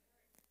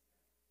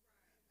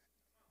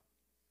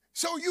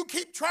 So you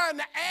keep trying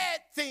to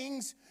add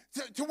things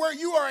to where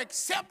you are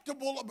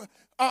acceptable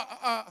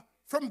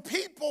from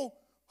people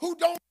who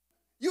don't,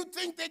 you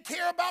think they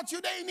care about you.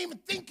 They ain't even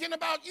thinking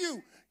about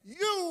you.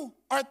 You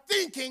are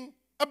thinking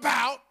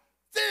about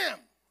them.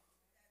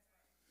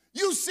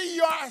 You see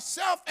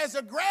yourself as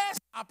a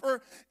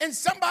grasshopper in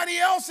somebody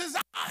else's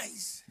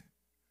eyes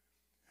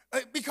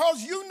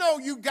because you know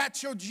you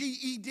got your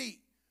GED.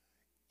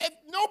 If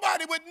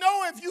nobody would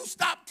know if you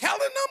stopped telling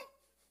them.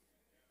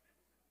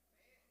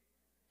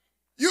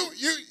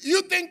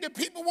 You think that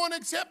people won't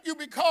accept you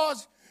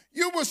because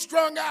you were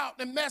strung out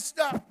and messed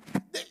up.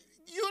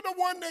 You're the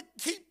one that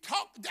keep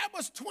talking. That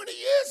was 20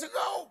 years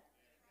ago.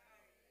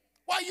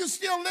 Why are you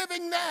still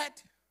living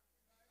that?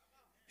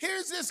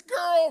 Here's this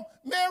girl,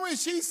 Mary,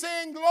 she's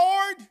saying,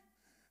 Lord,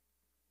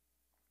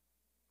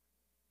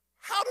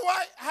 how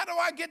do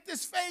I get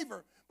this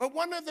favor? But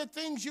one of the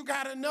things you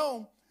got to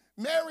know,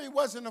 Mary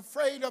wasn't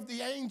afraid of the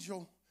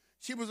angel.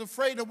 She was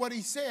afraid of what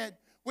he said,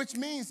 which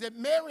means that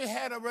Mary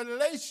had a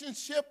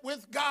relationship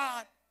with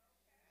God.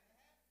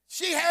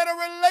 She had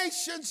a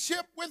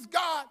relationship with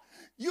God.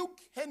 You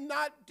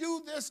cannot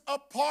do this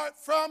apart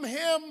from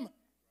him.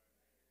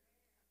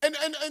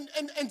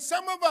 And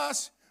some of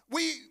us,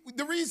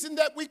 the reason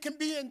that we can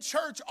be in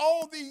church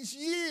all these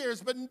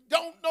years but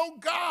don't know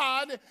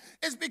God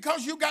is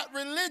because you got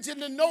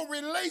religion and no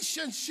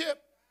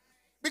relationship.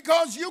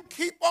 Because you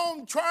keep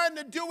on trying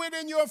to do it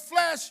in your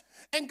flesh,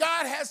 and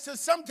God has to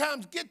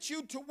sometimes get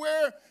you to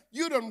where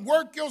you done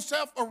work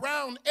yourself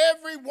around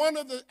every one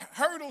of the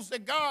hurdles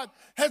that God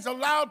has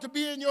allowed to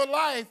be in your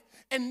life,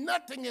 and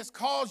nothing has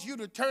caused you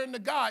to turn to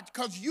God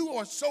because you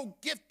are so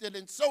gifted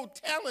and so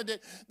talented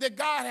that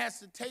God has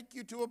to take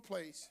you to a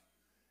place.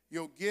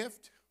 Your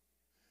gift,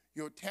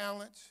 your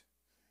talents,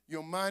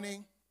 your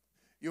money,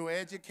 your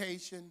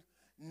education,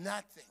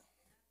 nothing.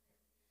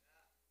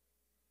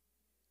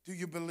 Do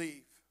you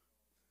believe?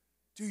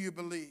 Do you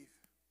believe?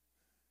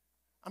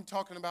 I'm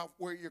talking about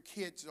where your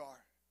kids are.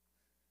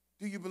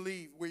 Do you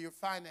believe where your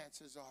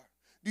finances are?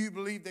 Do you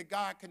believe that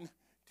God can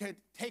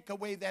take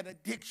away that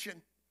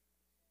addiction?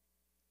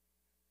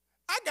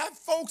 I got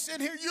folks in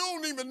here, you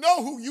don't even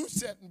know who you're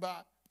sitting by.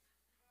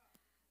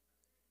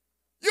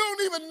 You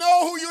don't even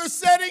know who you're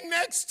sitting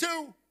next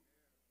to.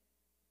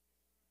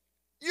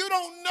 You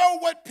don't know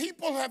what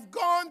people have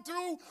gone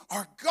through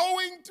or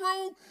going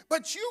through,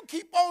 but you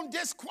keep on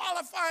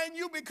disqualifying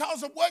you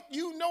because of what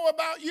you know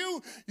about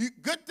you.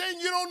 Good thing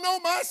you don't know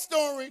my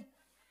story.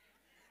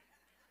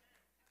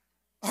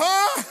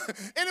 Huh?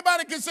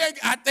 Anybody can say,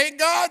 I thank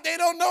God they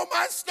don't know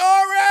my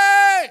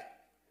story.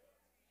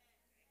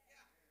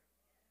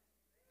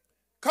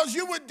 Because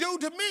you would do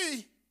to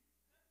me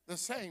the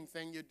same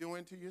thing you're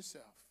doing to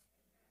yourself.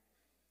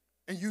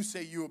 And you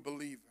say you're a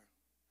believer.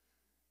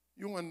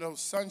 You're one of those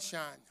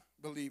sunshine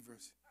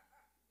believers.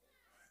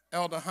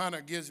 Elder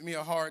Hunter gives me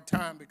a hard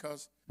time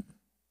because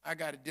I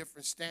got a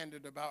different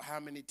standard about how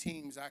many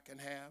teams I can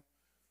have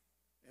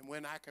and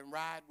when I can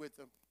ride with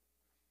them.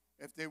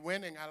 If they're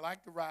winning, I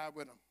like to ride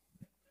with them.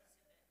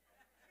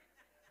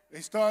 They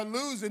start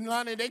losing,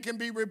 Lonnie, they can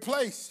be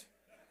replaced.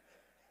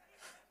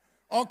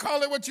 Or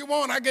call it what you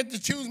want. I get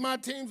to choose my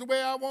teams the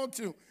way I want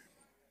to.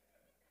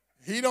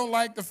 He don't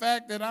like the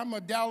fact that I'm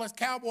a Dallas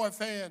Cowboy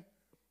fan.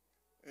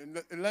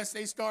 And unless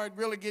they start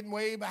really getting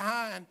way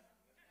behind.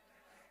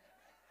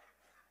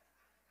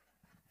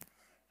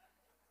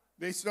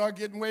 They start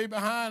getting way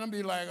behind and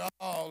be like,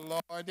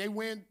 oh, Lord, they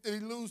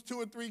lose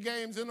 2 or 3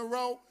 games in a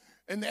row,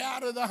 and they're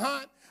out of the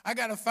hunt. I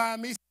got to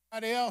find me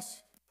somebody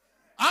else.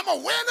 I'm a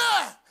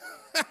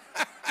winner.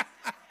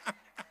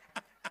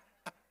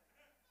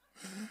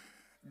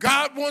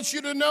 God wants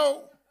you to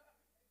know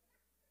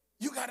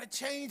you got to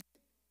change.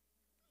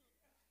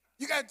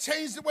 You got to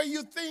change the way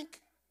you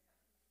think.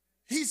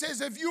 He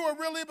says, if you're a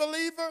really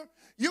believer,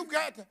 you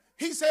got to,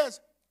 he says,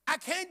 I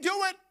can't do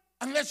it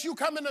unless you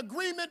come in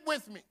agreement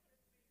with me.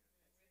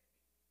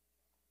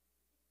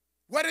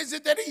 What is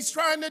it that he's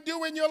trying to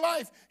do in your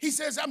life? He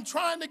says, I'm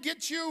trying to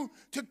get you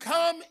to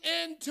come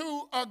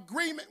into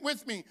agreement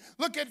with me.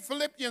 Look at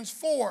Philippians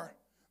 4,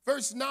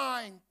 verse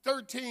 9,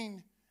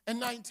 13, and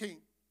 19.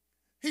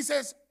 He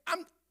says,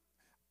 I'm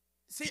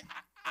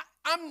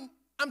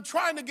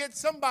trying to get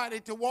somebody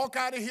to walk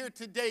out of here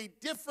today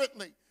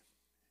differently.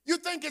 You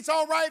think it's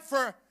all right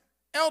for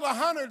Elder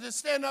Hunter to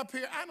stand up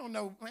here? I don't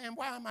know, man,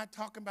 why am I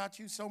talking about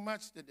you so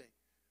much today?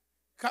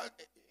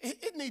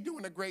 Isn't he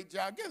doing a great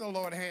job? Give the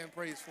Lord a hand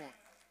praise for him.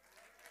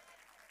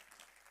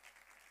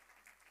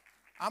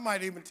 I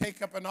might even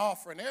take up an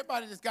offering.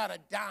 Everybody that's got a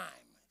dime,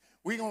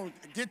 we're going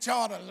to get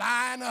y'all to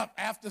line up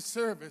after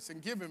service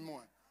and give him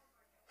one.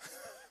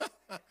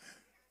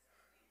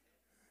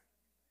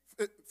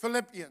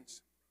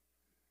 Philippians.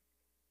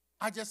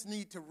 I just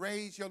need to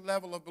raise your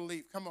level of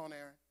belief. Come on,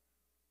 Aaron.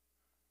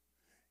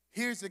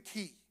 Here's the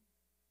key.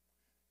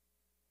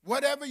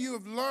 Whatever you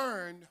have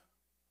learned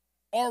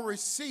or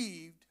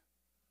received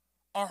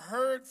or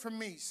heard from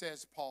me,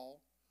 says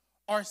Paul,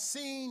 or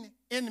seen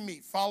in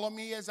me, follow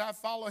me as I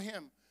follow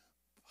him,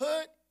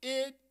 put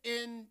it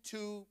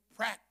into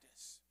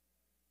practice,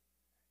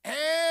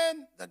 and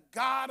the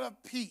God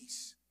of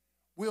peace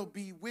will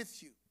be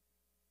with you.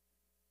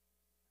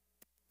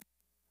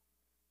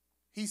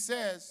 He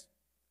says,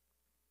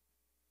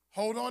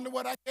 hold on to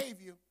what I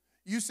gave you.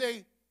 You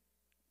say,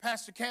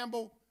 Pastor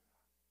Campbell,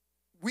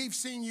 we've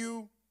seen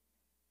you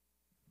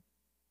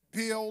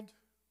build.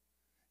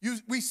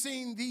 We've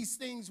seen these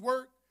things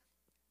work.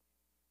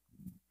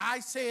 I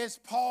say as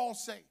Paul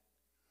say,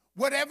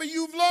 whatever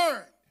you've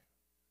learned,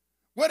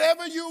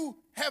 whatever you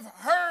have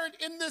heard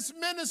in this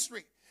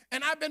ministry,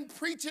 and I've been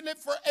preaching it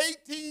for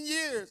 18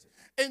 years,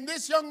 and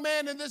this young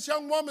man and this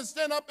young woman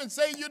stand up and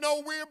say, you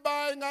know, we're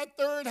buying our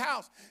 3rd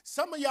house.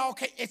 Some of y'all,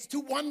 it's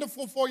too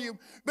wonderful for you,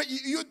 but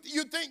you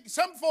think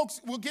some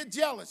folks will get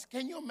jealous.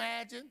 Can you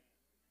imagine?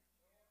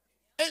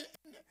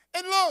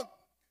 And look,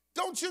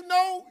 don't you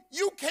know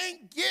you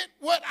can't get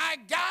what I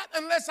got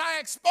unless I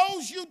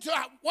expose you to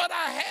what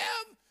I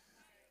have?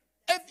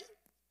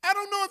 I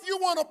don't know if you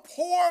want a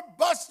poor,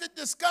 busted,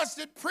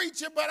 disgusted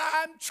preacher, but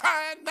I'm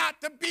trying not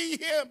to be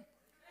him.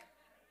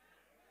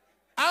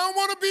 I don't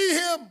want to be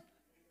him.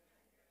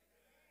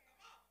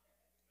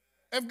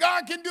 If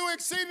God can do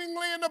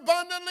exceedingly and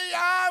abundantly,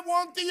 I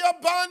want the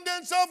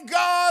abundance of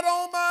God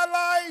on my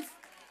life.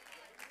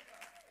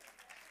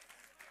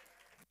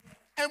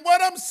 And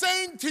what I'm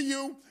saying to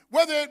you,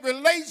 whether it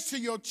relates to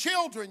your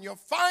children, your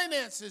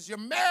finances, your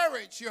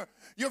marriage,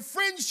 your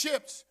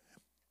friendships,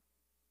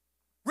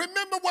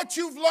 remember what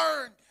you've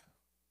learned.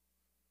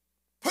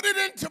 Put it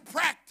into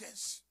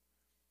practice.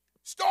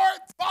 Start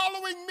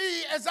following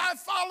me as I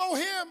follow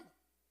him.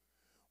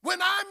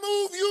 When I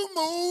move, you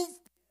move.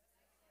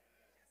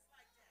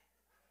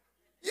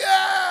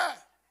 Yeah.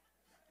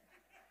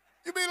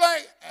 You be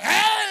like,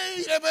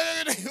 hey,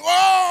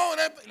 whoa,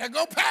 there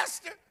go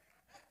pastor.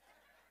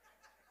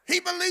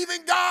 He believe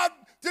in God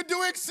to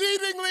do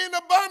exceedingly and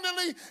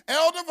abundantly.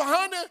 Elder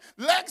Hunter,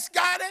 Lex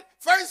got it.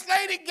 First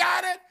Lady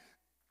got it.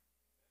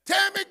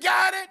 Tammy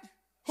got it.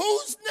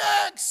 Who's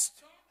next?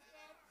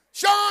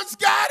 Sean's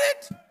got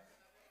it.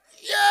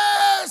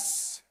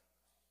 Yes.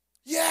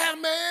 Yeah,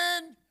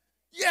 man.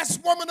 Yes,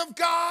 woman of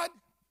God.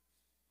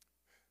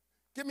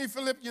 Give me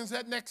Philippians,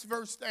 that next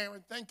verse,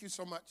 Aaron. Thank you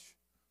so much.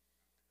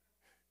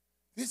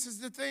 This is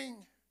the thing.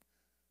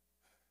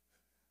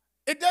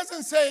 It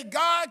doesn't say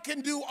God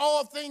can do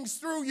all things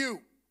through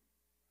you.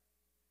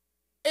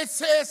 It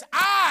says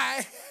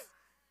I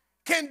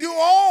can do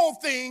all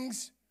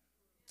things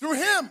through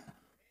him.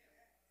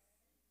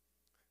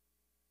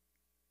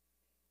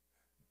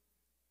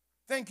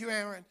 Thank you,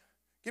 Aaron.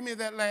 Give me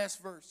that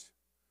last verse.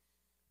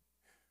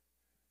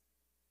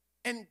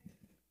 And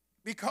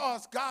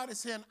because God is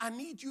saying, I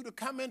need you to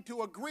come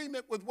into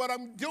agreement with what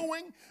I'm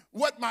doing,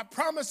 what my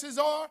promises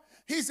are.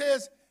 He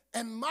says,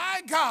 and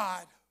my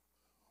God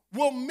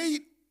will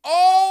meet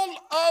all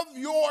of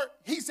your,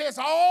 he says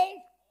all.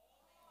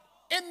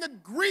 In the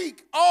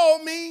Greek,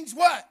 all means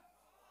what?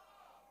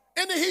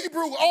 In the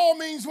Hebrew, all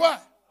means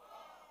what?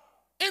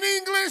 In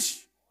English.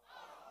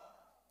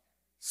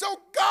 So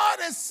God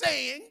is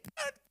saying,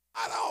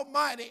 God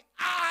Almighty,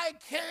 I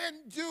can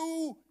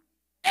do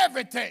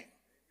everything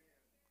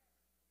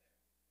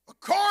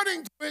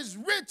according to his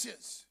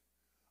riches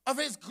of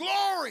his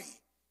glory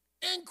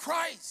in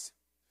Christ.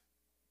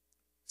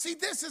 See,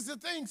 this is the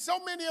thing.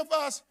 So many of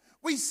us,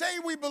 we say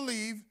we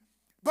believe,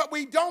 but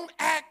we don't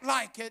act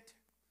like it.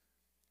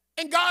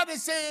 And God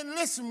is saying,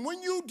 listen,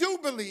 when you do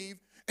believe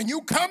and you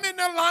come in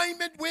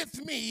alignment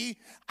with me,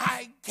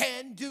 I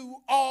can do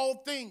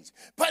all things.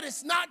 But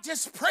it's not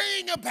just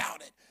praying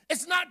about it.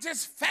 It's not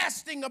just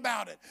fasting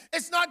about it.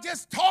 It's not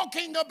just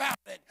talking about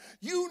it.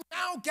 You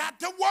now got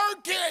to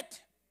work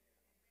it.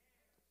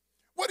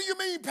 What do you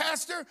mean,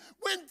 Pastor?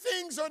 When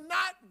things are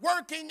not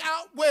working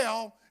out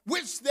well,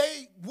 which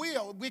they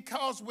will,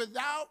 because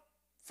without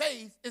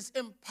faith it's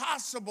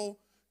impossible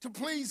to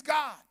please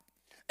God.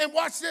 And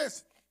watch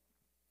this.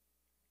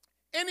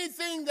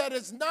 Anything that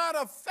is not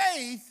of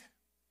faith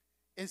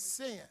is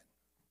sin.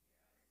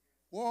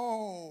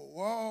 Whoa,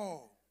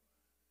 whoa.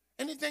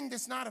 Anything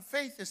that's not of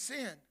faith is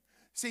sin.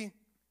 See,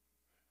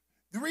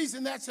 the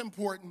reason that's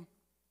important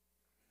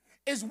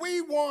is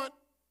we want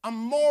a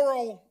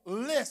moral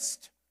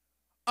list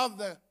of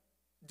the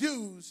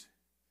do's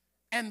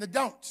and the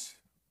don'ts.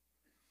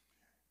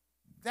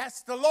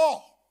 That's the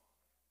law.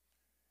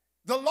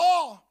 The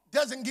law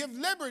doesn't give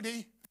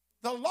liberty.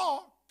 The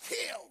law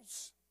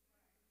kills.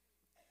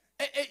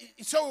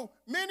 So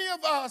many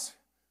of us,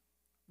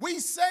 we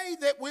say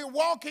that we're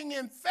walking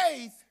in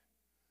faith,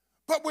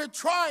 but we're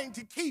trying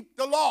to keep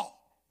the law.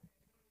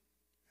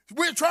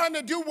 We're trying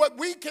to do what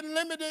we can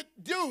limit it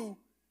do,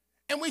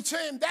 and we're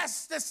saying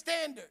that's the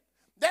standard.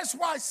 That's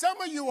why some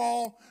of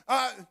y'all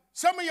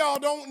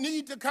don't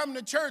need to come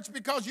to church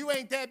because you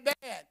ain't that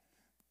bad.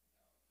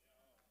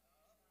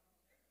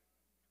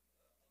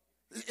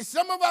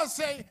 Some of us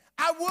say,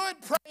 I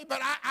would pray, but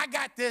I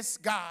got this,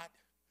 God.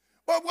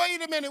 But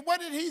wait a minute, what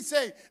did he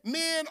say?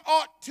 Men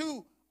ought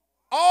to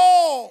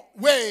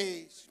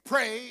always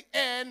pray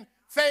and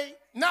faint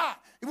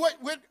not.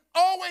 What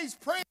always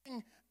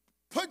praying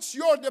puts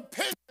your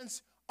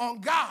dependence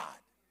on God.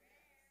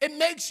 It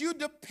makes you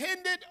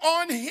dependent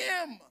on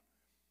him,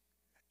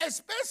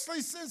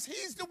 especially since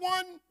he's the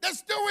one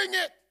that's doing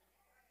it.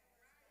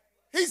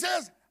 He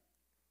says,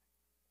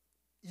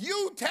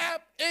 you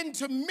tap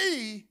into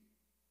me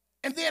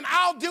and then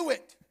I'll do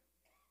it.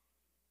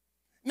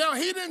 Now,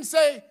 he didn't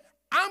say,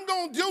 I'm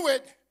going to do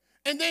it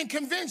and then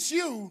convince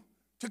you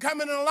to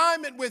come in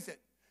alignment with it.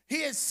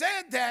 He has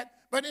said that,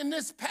 but in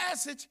this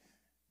passage,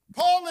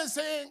 Paul is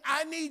saying,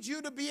 I need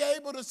you to be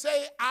able to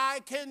say,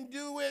 I can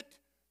do it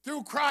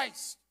through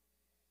Christ.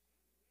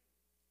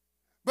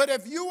 But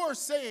if you are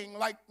saying,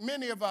 like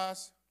many of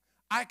us,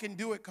 I can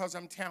do it because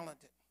I'm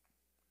talented.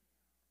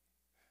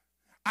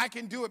 I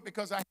can do it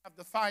because I have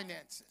the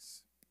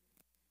finances.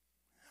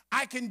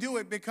 I can do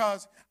it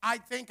because I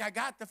think I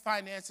got the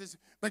finances,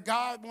 but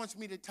God wants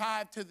me to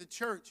tithe to the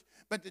church.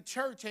 But the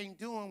church ain't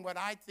doing what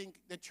I think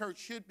the church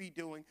should be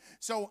doing.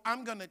 So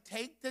I'm going to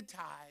take the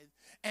tithe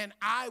and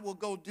I will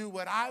go do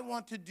what I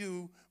want to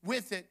do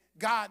with it.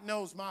 God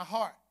knows my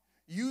heart.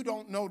 You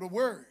don't know the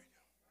word.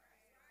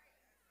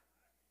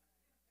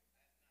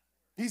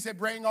 He said,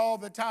 bring all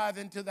the tithe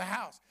into the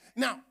house.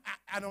 Now,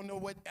 I don't know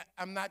what,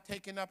 I'm not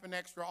taking up an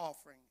extra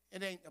offering.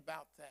 It ain't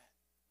about that.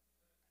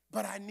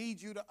 But I need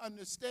you to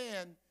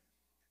understand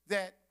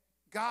that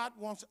God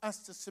wants us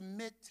to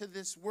submit to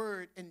this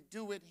word and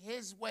do it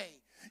his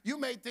way. You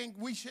may think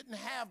we shouldn't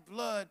have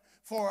blood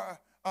for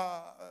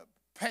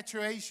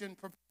perpetuation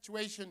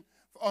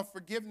or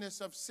forgiveness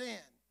of sin.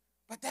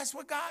 But that's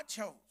what God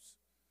chose.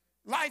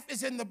 Life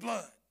is in the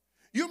blood.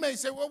 You may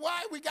say, well,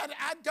 why we got it?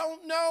 I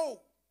don't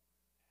know.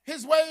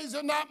 His ways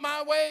are not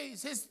my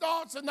ways. His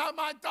thoughts are not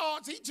my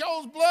thoughts. He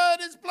chose blood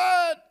is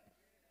blood.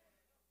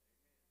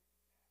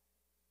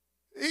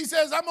 He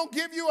says, I'm going to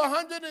give you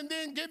 100 and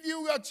then give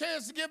you a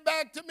chance to give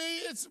back to me.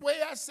 It's the way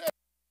I said.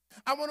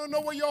 I want to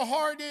know where your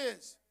heart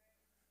is.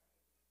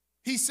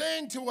 He's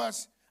saying to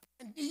us,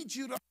 I need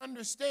you to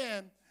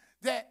understand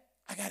that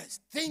I got to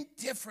think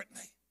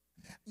differently.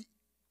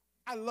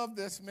 I love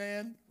this,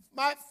 man.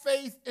 My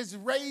faith is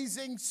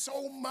raising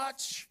so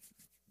much.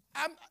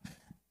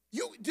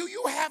 Do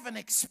you have an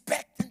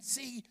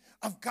expectancy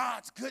of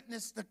God's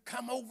goodness to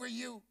come over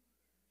you?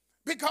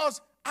 Because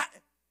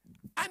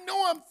I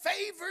know I'm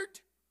favored.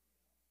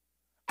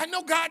 I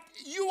know, God,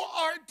 you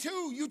are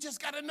too. You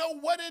just got to know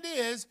what it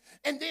is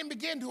and then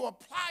begin to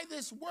apply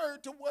this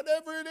word to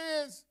whatever it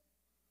is.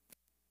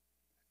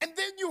 And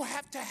then you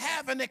have to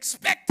have an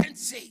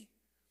expectancy.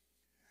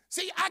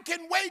 See, I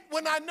can wait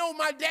when I know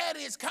my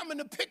daddy is coming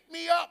to pick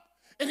me up.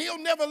 And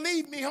he'll never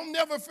leave me. He'll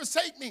never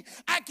forsake me.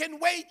 I can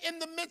wait in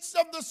the midst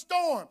of the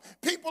storm.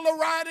 People are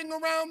riding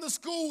around the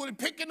school and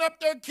picking up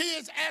their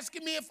kids,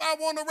 asking me if I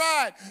want to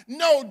ride.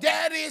 No,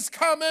 daddy is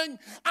coming.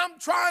 I'm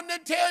trying to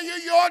tell you,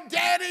 your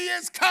daddy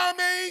is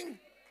coming.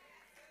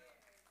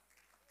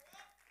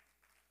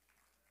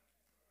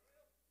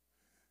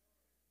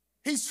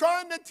 He's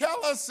trying to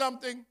tell us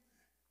something.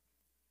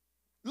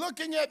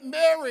 Looking at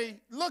Mary,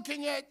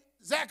 looking at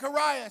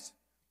Zacharias,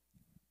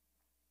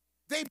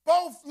 they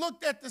both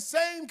looked at the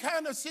same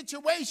kind of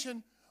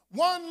situation.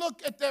 One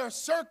looked at their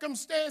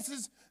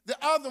circumstances. The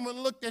other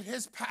one looked at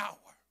his power.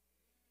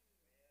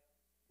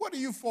 What are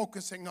you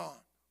focusing on?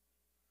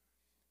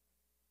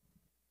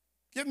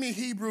 Give me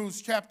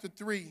Hebrews chapter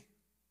 3.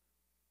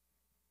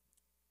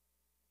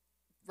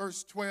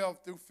 verse 12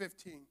 through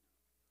 15.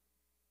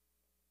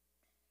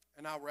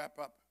 And I'll wrap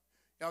up.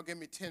 Y'all give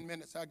me 10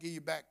 minutes. I'll give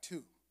you back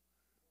 2.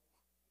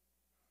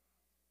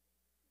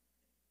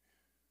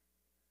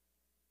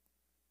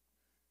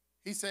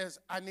 He says,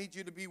 I need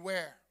you to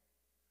beware,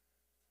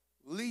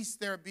 lest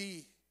there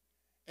be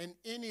in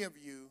any of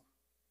you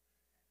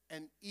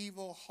an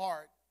evil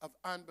heart of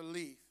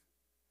unbelief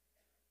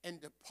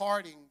and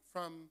departing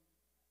from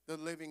the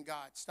living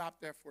God. Stop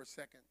there for a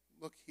second.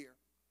 Look here.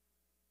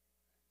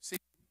 See,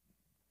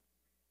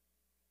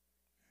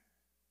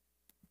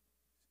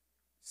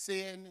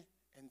 sin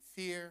and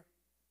fear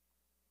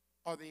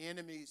are the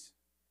enemies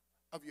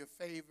of your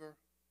favor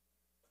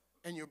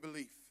and your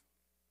belief.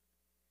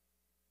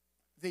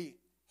 The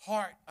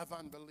heart of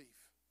unbelief.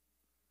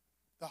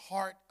 The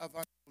heart of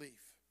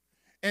unbelief.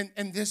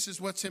 And this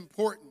is what's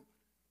important.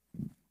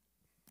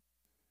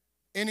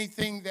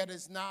 Anything that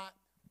is not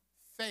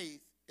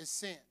faith is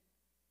sin.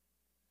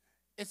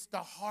 It's the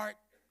heart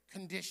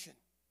condition.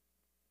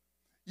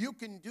 You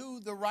can do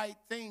the right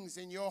things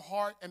and your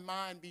heart and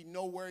mind be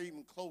nowhere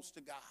even close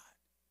to God.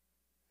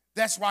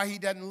 That's why he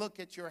doesn't look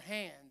at your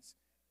hands.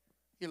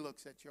 He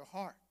looks at your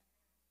heart.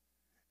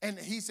 And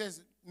he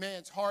says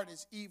man's heart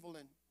is evil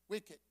and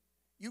wicked.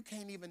 You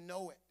can't even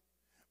know it,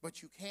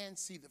 but you can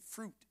see the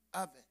fruit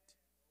of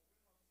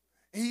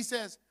it. He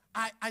says,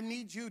 I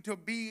need you to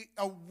be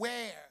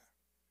aware.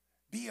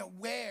 Be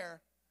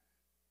aware,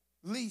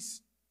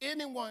 lest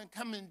anyone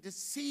come and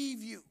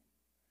deceive you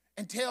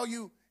and tell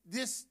you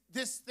this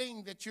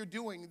thing that you're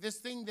doing, this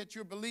thing that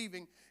you're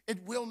believing,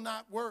 it will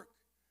not work.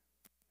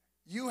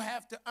 You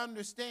have to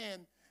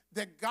understand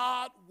that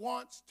God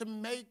wants to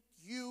make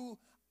you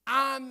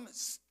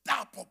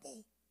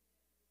unstoppable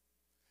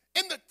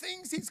in the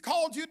things he's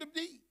called you to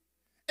be,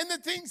 in the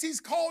things he's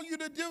called you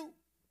to do.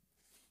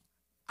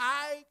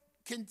 I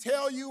can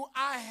tell you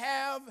I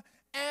have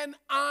an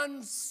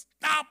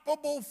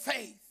unstoppable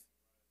faith.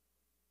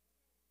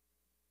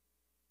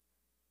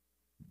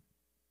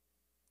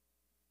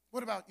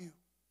 What about you?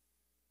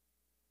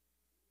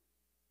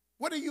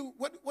 What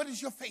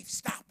does your faith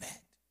stop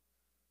at?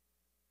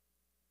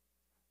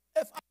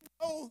 If I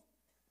know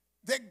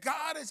that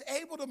God is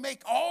able to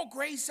make all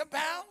grace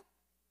abound,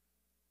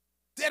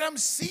 that I'm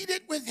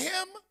seated with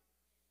him,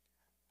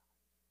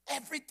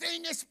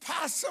 everything is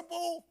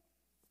possible.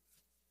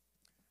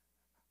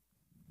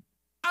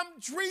 I'm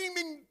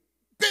dreaming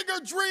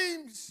bigger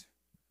dreams.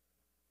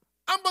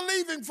 I'm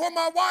believing for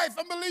my wife.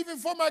 I'm believing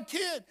for my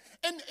kid.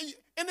 And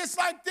it's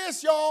like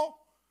this, y'all.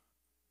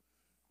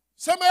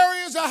 Some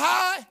areas are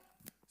high.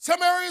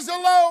 Some areas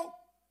are low.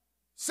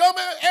 Some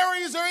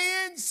areas are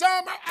in.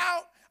 Some are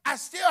out. I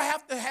still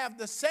have to have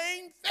the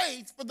same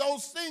faith for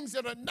those things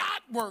that are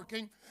not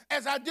working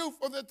as I do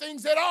for the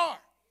things that are.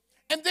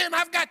 And then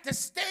I've got to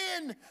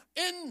stand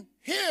in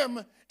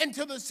him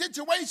until the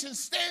situation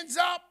stands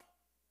up.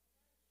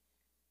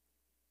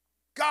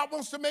 God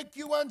wants to make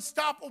you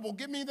unstoppable.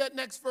 Give me that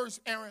next verse,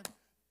 Aaron.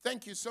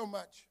 Thank you so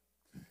much.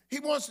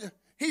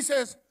 He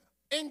says,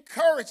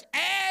 encourage,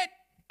 add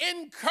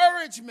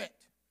encouragement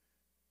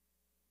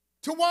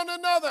to one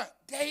another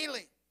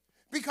daily.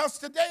 Because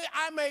today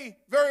I may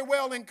very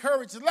well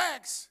encourage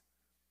Lex,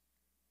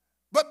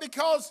 but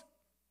because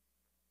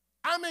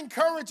I'm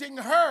encouraging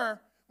her,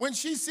 when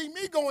she see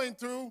me going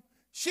through,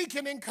 she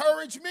can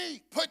encourage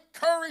me, put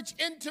courage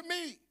into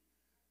me.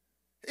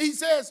 He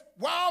says,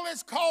 while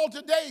it's called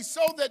today,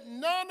 so that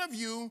none of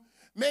you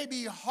may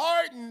be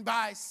hardened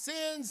by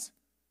sin's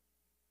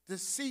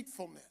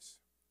deceitfulness.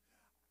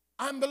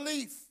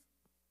 Unbelief.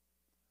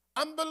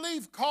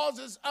 Unbelief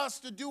causes us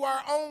to do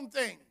our own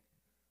thing.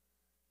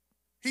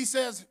 He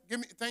says,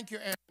 thank you,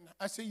 Aaron.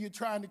 I see you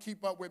trying to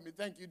keep up with me.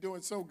 Thank you,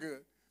 doing so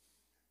good.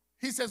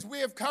 He says, we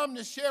have come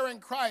to share in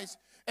Christ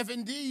if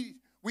indeed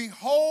we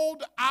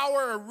hold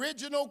our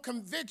original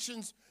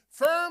convictions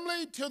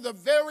firmly to the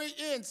very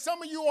end.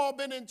 Some of you all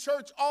been in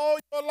church all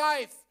your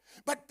life,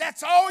 but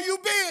that's all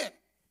you've been.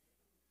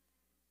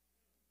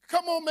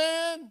 Come on,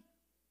 man.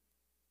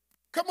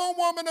 Come on,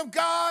 woman of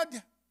God.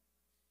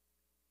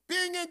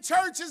 Being in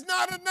church is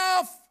not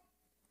enough.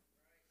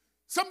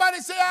 Somebody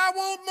say, I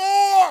want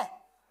more.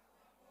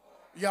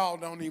 Y'all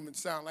don't even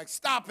sound like,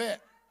 stop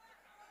it.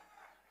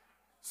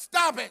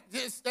 Stop it.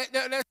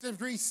 Let's just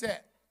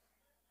reset.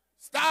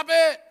 Stop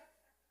it.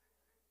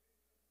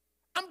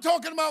 I'm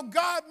talking about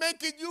God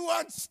making you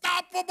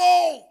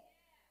unstoppable.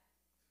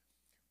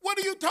 What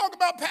are you talking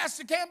about,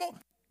 Pastor Campbell?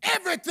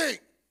 Everything.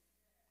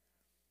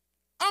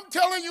 I'm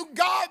telling you,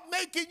 God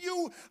making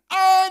you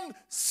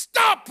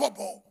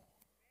unstoppable.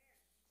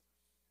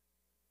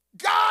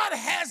 God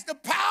has the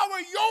power.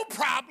 Your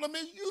problem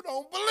is you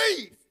don't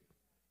believe.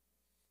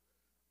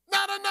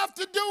 Not enough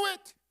to do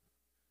it.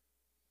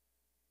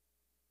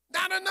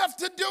 Not enough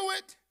to do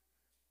it.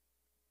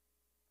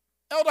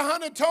 Elder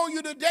Hunter told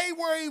you today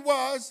where he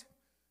was,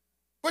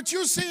 but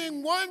you're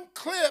seeing one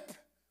clip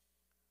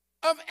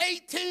of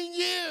 18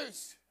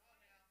 years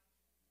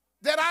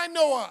that I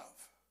know of.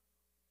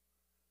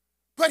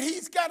 But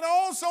he's got to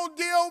also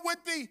deal with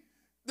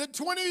the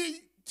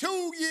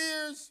 22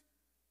 years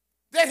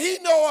that he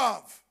know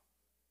of.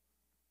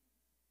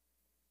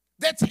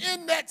 that's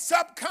in that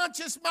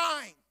subconscious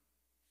mind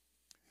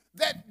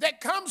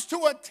that comes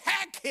to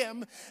attack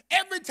him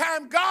every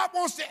time God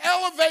wants to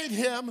elevate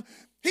him.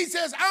 He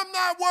says, I'm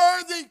not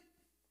worthy.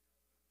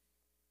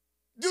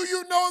 Do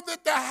you know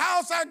that the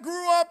house I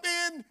grew up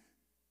in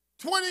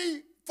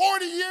 20,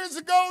 40 years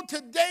ago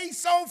today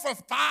sold for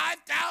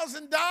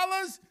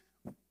 $5,000?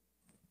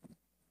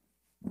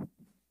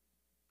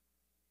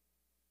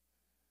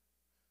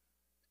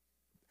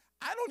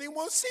 I don't even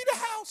want to see the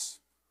house.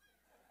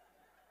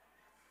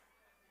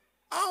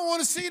 I don't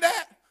want to see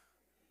that.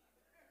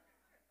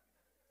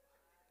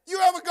 You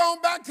ever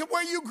gone back to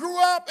where you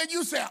grew up and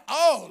you say,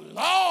 oh,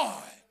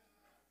 Lord,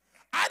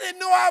 I didn't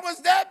know I was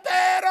that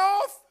bad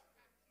off?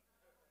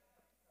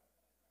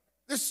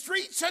 The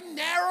streets are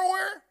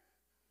narrower.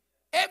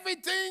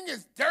 Everything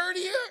is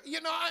dirtier.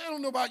 You know, I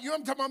don't know about you.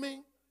 I'm talking about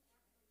me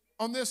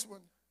on this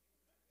one.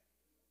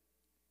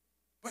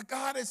 But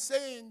God is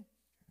saying,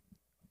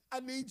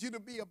 I need you to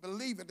be a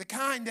believer, the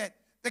kind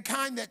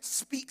that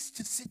speaks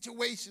to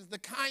situations, the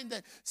kind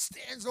that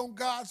stands on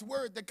God's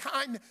word, the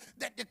kind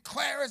that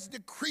declares,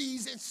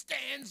 decrees, and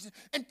stands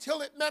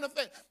until it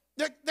manifests.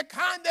 The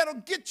kind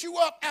that'll get you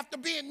up after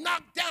being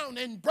knocked down.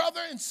 And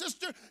brother and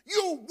sister,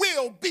 you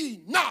will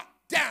be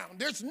knocked down.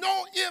 There's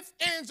no ifs,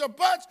 ands, or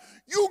buts.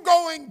 You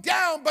going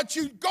down, but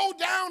you go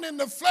down in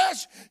the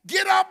flesh,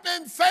 get up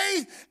in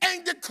faith,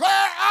 and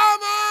declare,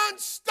 I'm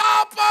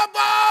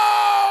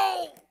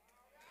unstoppable.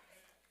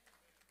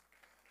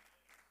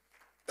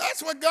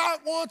 That's what God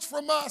wants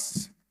from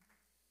us.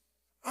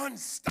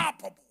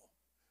 Unstoppable.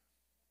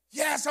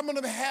 Yes, I'm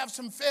going to have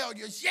some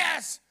failures.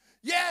 Yes.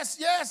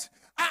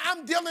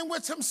 I'm dealing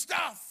with some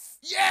stuff.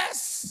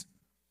 Yes.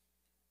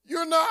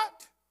 You're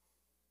not.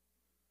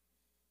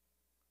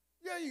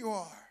 Yeah, you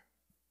are.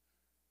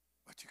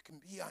 But you can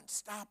be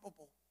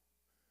unstoppable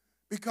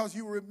because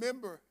you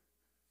remember,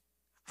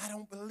 I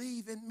don't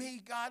believe in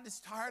me. God is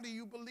tired of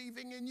you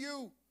believing in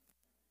you.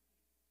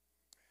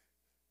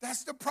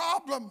 That's the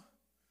problem.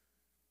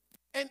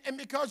 And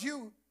because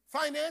you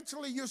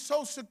financially, you're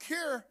so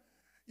secure,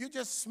 you're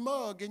just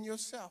smug in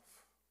yourself.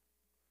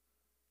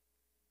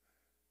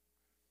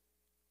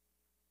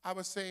 I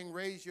was saying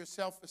raise your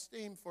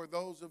self-esteem for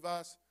those of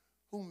us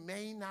who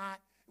may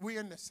not.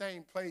 We're in the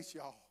same place,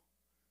 y'all.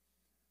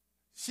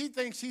 She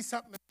thinks she's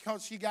something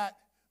because she got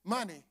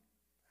money.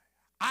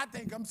 I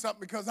think I'm something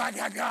because I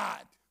got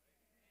God.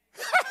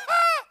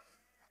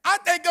 I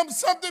think I'm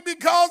something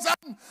because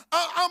I'm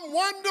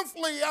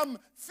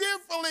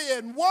fearfully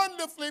and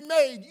wonderfully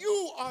made.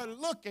 You are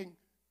looking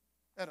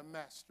at a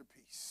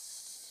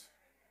masterpiece.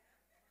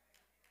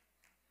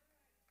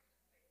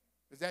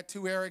 Is that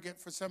too arrogant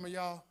for some of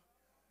y'all?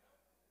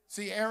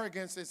 See,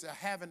 arrogance is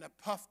having a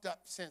puffed up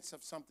sense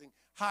of something,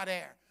 hot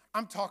air.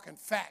 I'm talking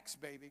facts,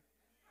 baby.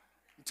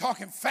 I'm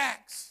talking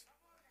facts.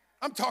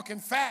 I'm talking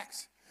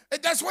facts.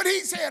 And that's what he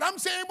said. I'm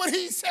saying what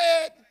he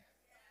said.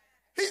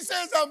 He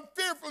says, I'm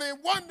fearfully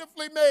and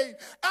wonderfully made.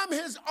 I'm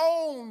his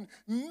own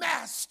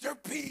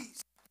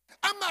masterpiece.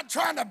 I'm not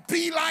trying to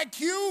be like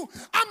you.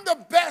 I'm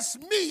the best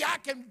me I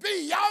can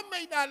be. Y'all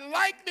may not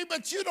like me,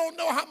 but you don't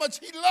know how much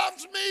he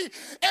loves me. And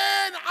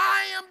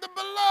I am the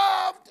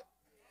beloved.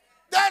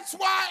 That's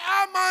why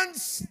I'm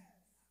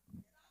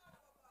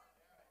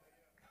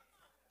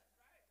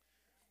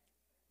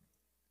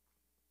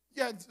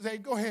Yeah, Zay,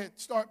 go ahead.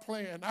 Start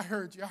playing. I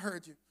heard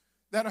you.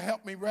 That'll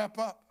help me wrap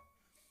up.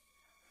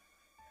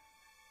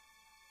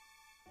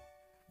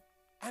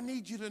 I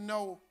need you to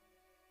know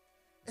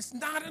it's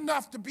not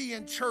enough to be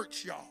in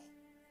church, y'all.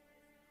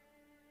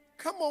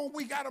 Come on,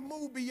 we got to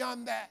move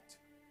beyond that.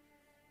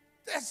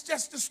 That's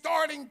just the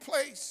starting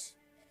place.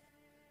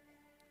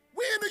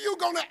 When are you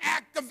going to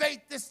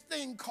activate this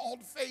thing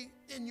called faith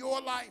in your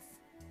life?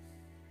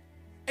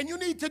 And you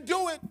need to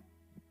do it.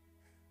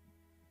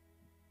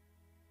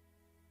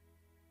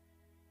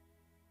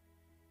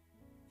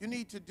 You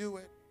need to do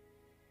it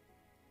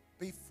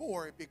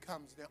before it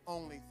becomes the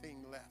only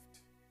thing left.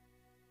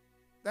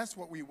 That's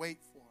what we wait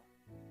for.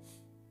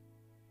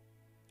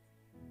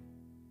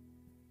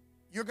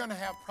 You're going to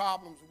have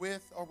problems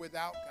with or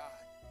without God.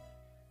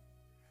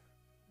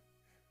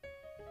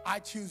 I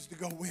choose to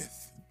go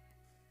with.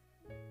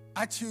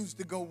 I choose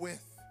to go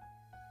with.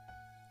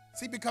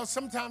 See, because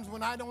sometimes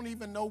when I don't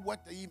even know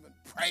what to even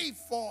pray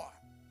for,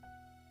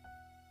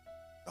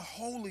 the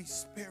Holy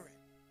Spirit,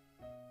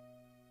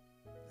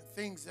 the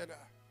things that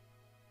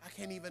I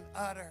can't even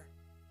utter,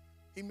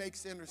 he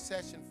makes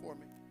intercession for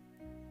me.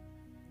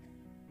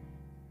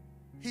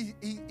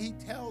 He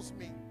tells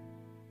me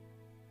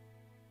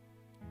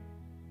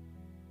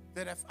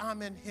that if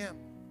I'm in him,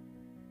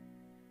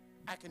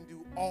 I can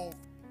do all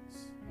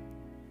things.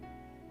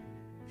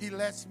 He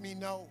lets me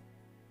know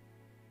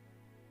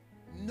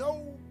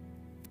no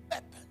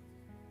weapon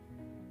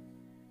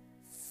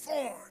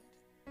formed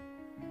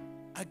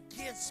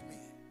against me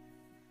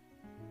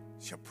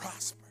shall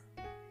prosper.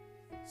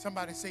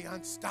 Somebody say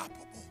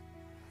unstoppable.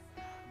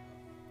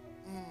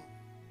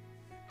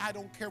 I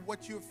don't care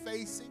what you're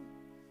facing.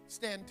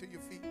 Stand to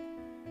your feet.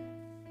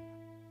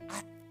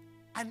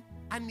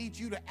 I need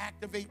you to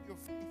activate your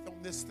faith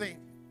on this thing.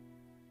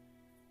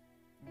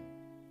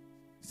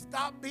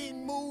 Stop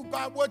being moved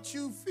by what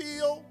you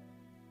feel,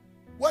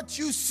 what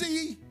you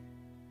see.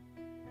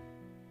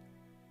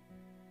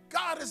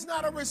 God is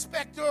not a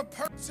respecter of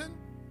person.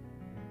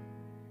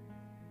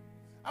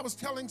 I was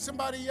telling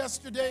somebody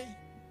yesterday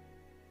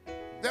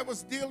that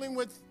was dealing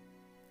with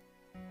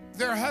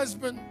their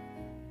husband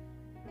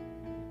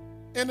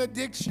in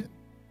addiction,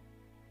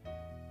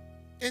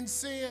 in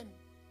sin,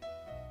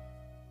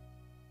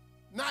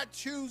 not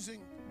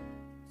choosing,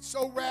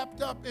 so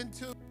wrapped up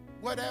into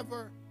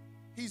whatever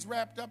he's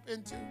wrapped up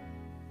into.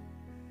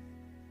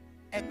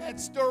 And that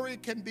story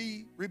can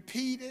be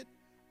repeated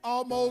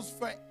almost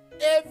for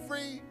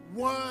every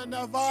one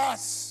of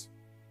us.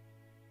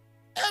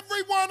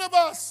 Every one of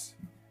us.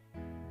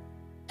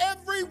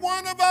 Every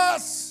one of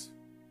us.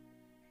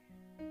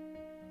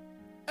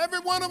 Every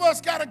one of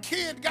us got a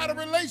kid, got a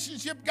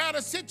relationship, got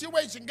a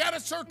situation, got a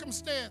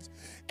circumstance.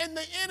 And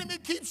the enemy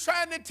keeps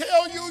trying to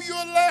tell you you're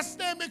less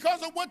than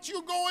because of what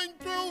you're going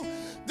through.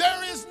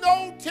 There is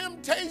no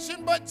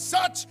temptation, but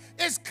such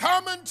is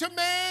common to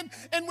man.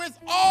 And with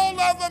all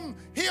of them,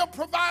 he'll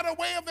provide a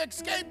way of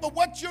escape. But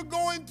what you're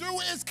going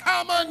through is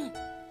common.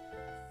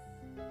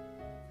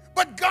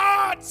 But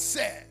God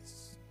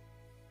says,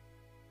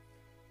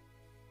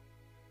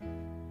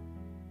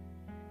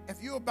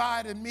 if you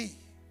abide in me,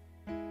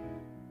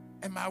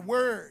 and my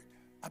word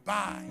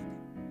abide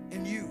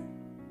in you,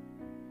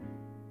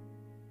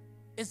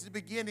 it's the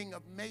beginning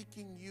of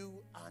making you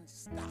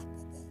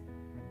unstoppable.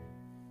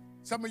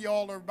 Some of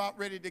y'all are about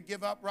ready to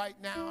give up right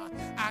now.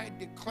 I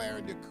declare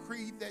and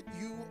decree that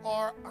you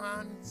are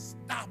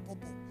unstoppable.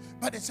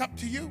 But it's up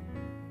to you.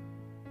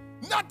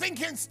 Nothing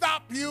can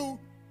stop you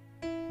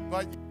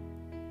but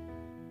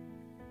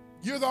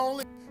you're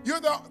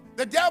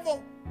the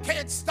devil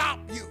can't stop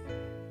you.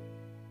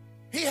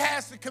 He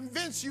has to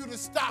convince you to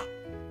stop.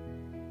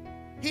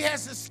 He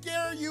has to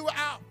scare you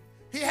out.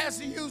 He has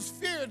to use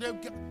fear to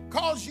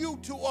cause you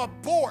to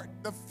abort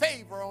the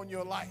favor on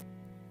your life.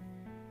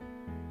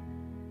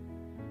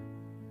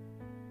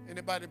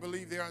 Anybody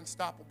believe they're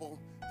unstoppable?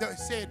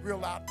 Say it real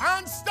loud.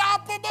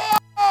 Unstoppable!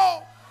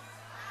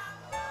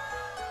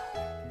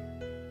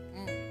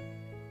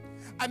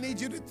 I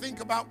need you to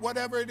think about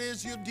whatever it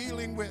is you're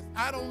dealing with.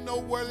 I don't know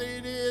what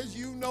it is.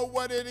 You know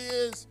what it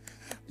is.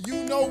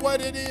 You know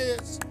what it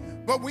is.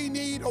 But we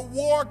need a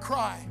war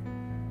cry.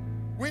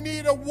 We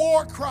need a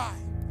war cry.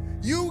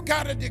 You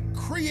got to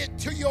decree it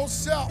to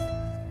yourself.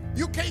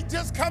 You can't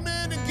just come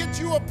in and get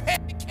you a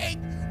pancake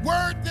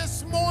word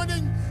this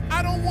morning.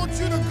 I don't want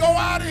you to go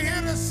out of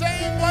here the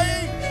same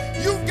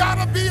way. You've got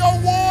to be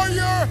a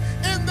warrior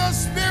in the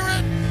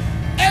spirit.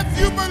 If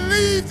you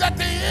believe that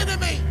the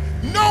enemy,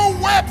 no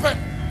weapon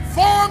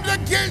formed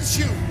against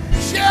you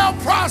shall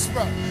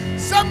prosper.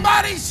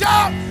 Somebody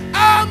shout,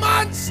 I'm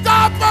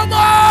unstoppable.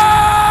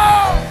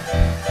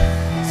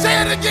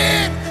 Say it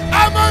again.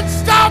 I'm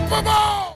unstoppable.